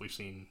stuff, we've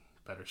seen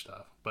better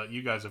stuff. But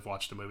you guys have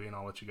watched the movie, and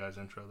I'll let you guys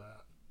intro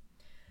that.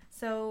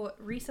 So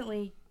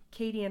recently,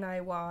 Katie and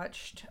I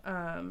watched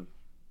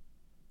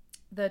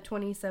the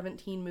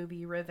 2017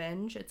 movie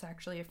Revenge. It's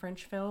actually a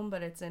French film,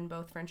 but it's in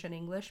both French and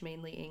English,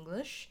 mainly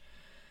English.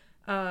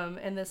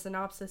 And the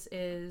synopsis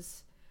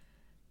is,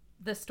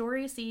 the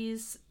story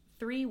sees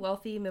 3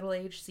 wealthy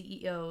middle-aged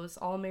CEOs,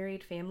 all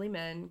married family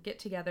men, get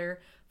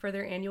together for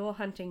their annual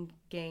hunting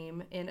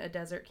game in a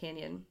desert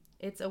canyon.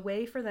 It's a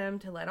way for them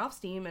to let off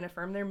steam and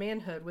affirm their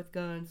manhood with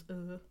guns.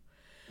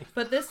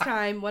 But this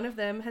time, one of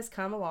them has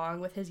come along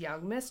with his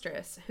young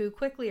mistress, who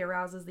quickly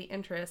arouses the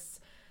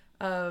interests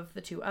of the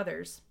 2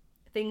 others.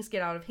 Things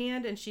get out of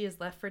hand, and she is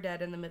left for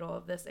dead in the middle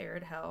of this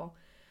arid hell.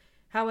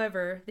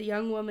 However, the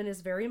young woman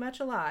is very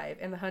much alive,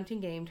 and the hunting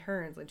game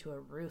turns into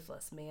a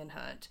ruthless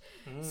manhunt.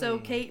 So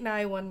Kate and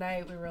I, one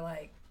night, we were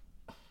like,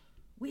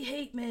 we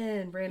hate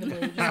men,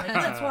 randomly. Just like,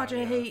 let's watch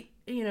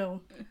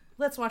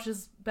let's watch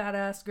this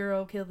badass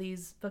girl kill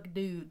these fucking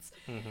dudes.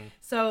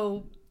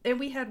 So, and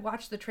we had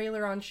watched the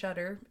trailer on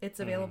Shudder. It's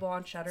available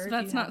on Shudder. So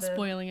that's not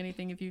spoiling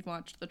anything if you've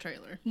watched the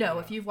trailer. No,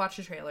 if you've watched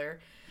the trailer.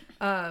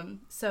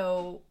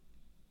 So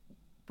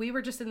we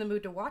were just in the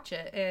mood to watch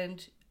it,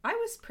 and I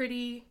was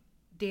pretty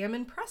damn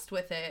impressed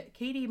with it.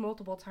 Katie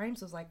multiple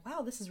times was like,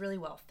 wow, this is really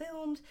well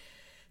filmed.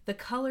 The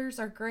colors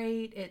are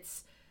great.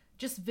 It's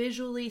just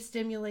visually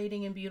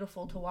stimulating and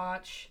beautiful to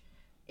watch.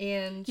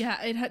 And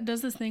Yeah, it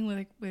does this thing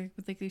with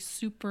like these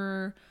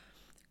super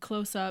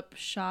close up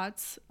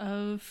shots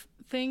of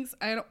things.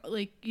 I don't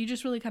like, you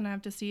just really kind of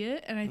have to see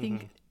it, and I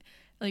think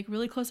like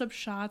really close up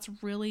shots,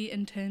 really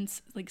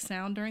intense like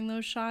sound during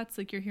those shots,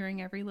 like you're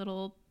hearing every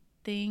little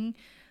thing.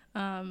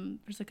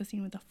 There's like a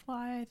scene with a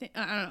fly, I think.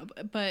 I don't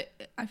know, but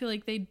I feel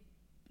like they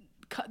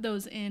cut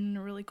those in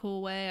a really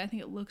cool way. I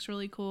think it looks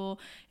really cool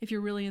if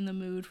you're really in the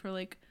mood for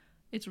like,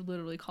 it's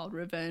literally called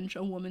revenge,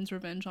 a woman's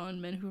revenge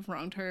on men who have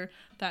wronged her.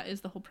 That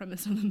is the whole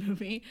premise of the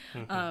movie.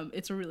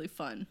 It's a really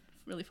fun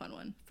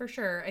one. for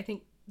sure, I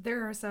think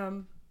there are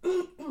some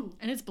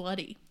And it's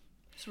bloody.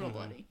 It's real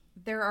bloody.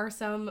 there are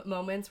some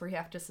moments where you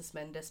have to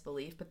suspend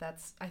disbelief, but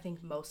that's, I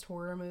think, most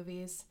horror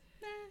movies.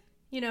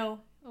 You know,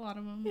 A lot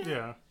of them.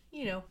 Yeah.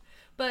 you know,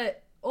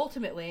 but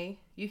ultimately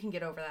you can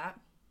get over that,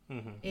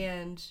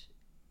 and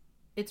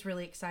it's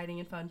really exciting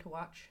and fun to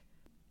watch.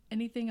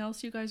 Anything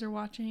else you guys are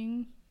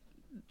watching?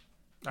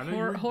 I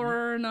know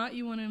Horror or not,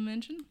 you want to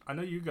mention? I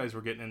know you guys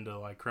were getting into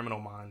like Criminal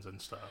Minds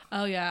and stuff.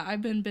 Oh yeah,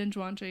 I've been binge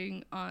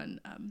watching on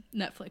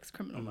Netflix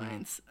Criminal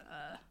Minds.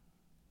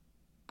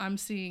 I'm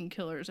seeing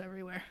killers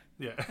everywhere.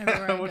 Yeah,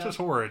 Everywhere I which go. is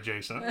horror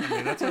adjacent. I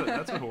mean, that's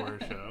a horror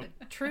show.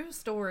 True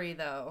story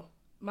though.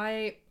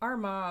 Our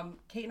mom,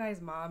 Kate and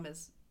I's mom,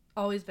 has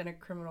always been a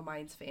Criminal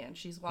Minds fan.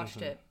 She's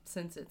watched it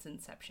since its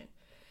inception.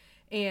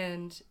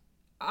 And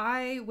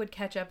I would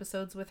catch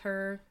episodes with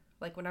her,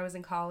 like when I was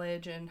in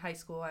college and high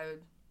school, I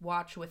would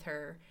watch with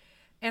her.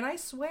 And I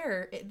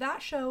swear,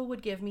 that show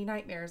would give me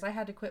nightmares. I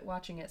had to quit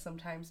watching it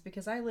sometimes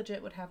because I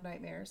legit would have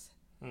nightmares.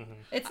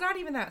 It's not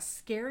even that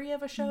scary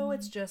of a show.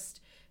 It's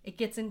just, it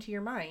gets into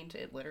your mind.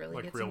 It literally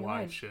Like gets real in your life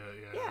mind. shit,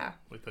 Yeah.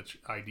 Like the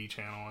ID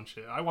channel and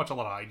shit. I watch a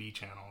lot of ID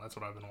channel. That's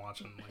what I've been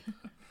watching. Like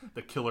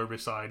The Killer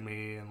Beside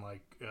Me and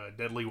like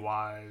Deadly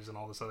Wives and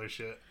all this other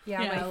shit.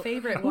 Yeah, Yeah. my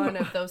favorite one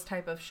of those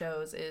type of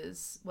shows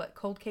is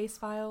Cold Case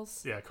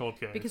Files. Yeah, Cold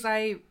Case. Because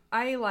I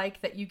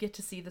like that you get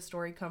to see the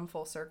story come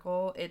full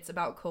circle. It's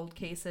about cold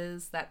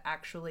cases that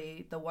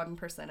actually, the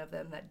 1% of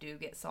them that do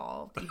get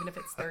solved, even if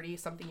it's 30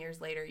 something years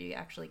later, you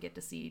actually get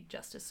to see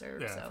justice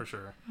served. Yeah, so. for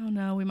sure. Oh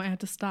no, we might have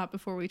to stop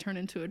before we turn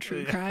into a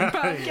true crime.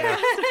 Yeah.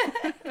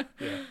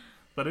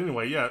 But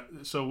anyway, yeah.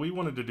 So we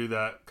wanted to do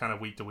that kind of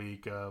week to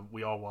week.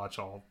 We all watch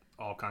all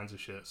kinds of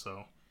shit.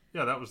 So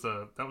yeah, that was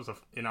the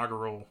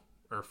inaugural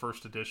or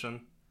first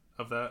edition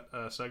of that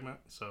segment.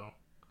 So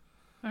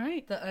All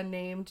right. The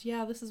unnamed,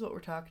 yeah, this is what we're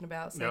talking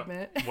about yep.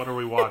 segment. What are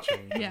we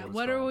watching? Yeah,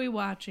 what are we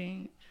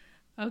watching?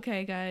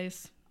 Okay,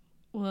 guys.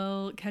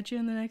 We'll catch you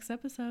in the next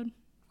episode.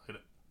 Later.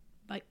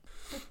 Bye.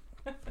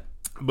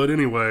 But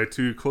anyway,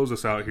 to close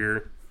us out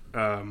here,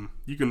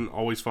 you can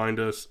always find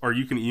us, or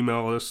you can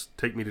email us,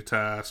 take me to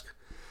task,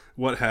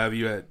 what have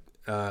you, at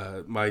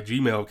my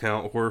Gmail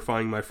account,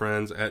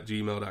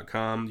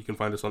 horrifyingmyfriends@gmail.com. You can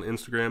find us on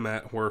Instagram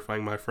at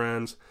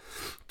horrifyingmyfriends,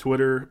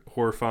 Twitter,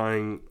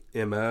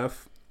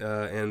 horrifyingmf,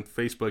 and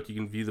Facebook. You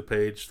can view the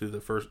page through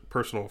the first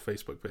personal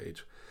Facebook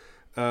page.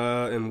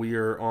 And we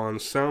are on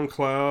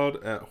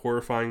SoundCloud at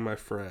Horrifying My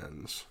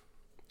Friends.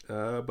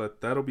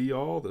 But that'll be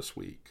all this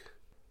week.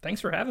 Thanks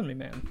for having me,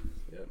 man.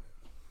 Yeah.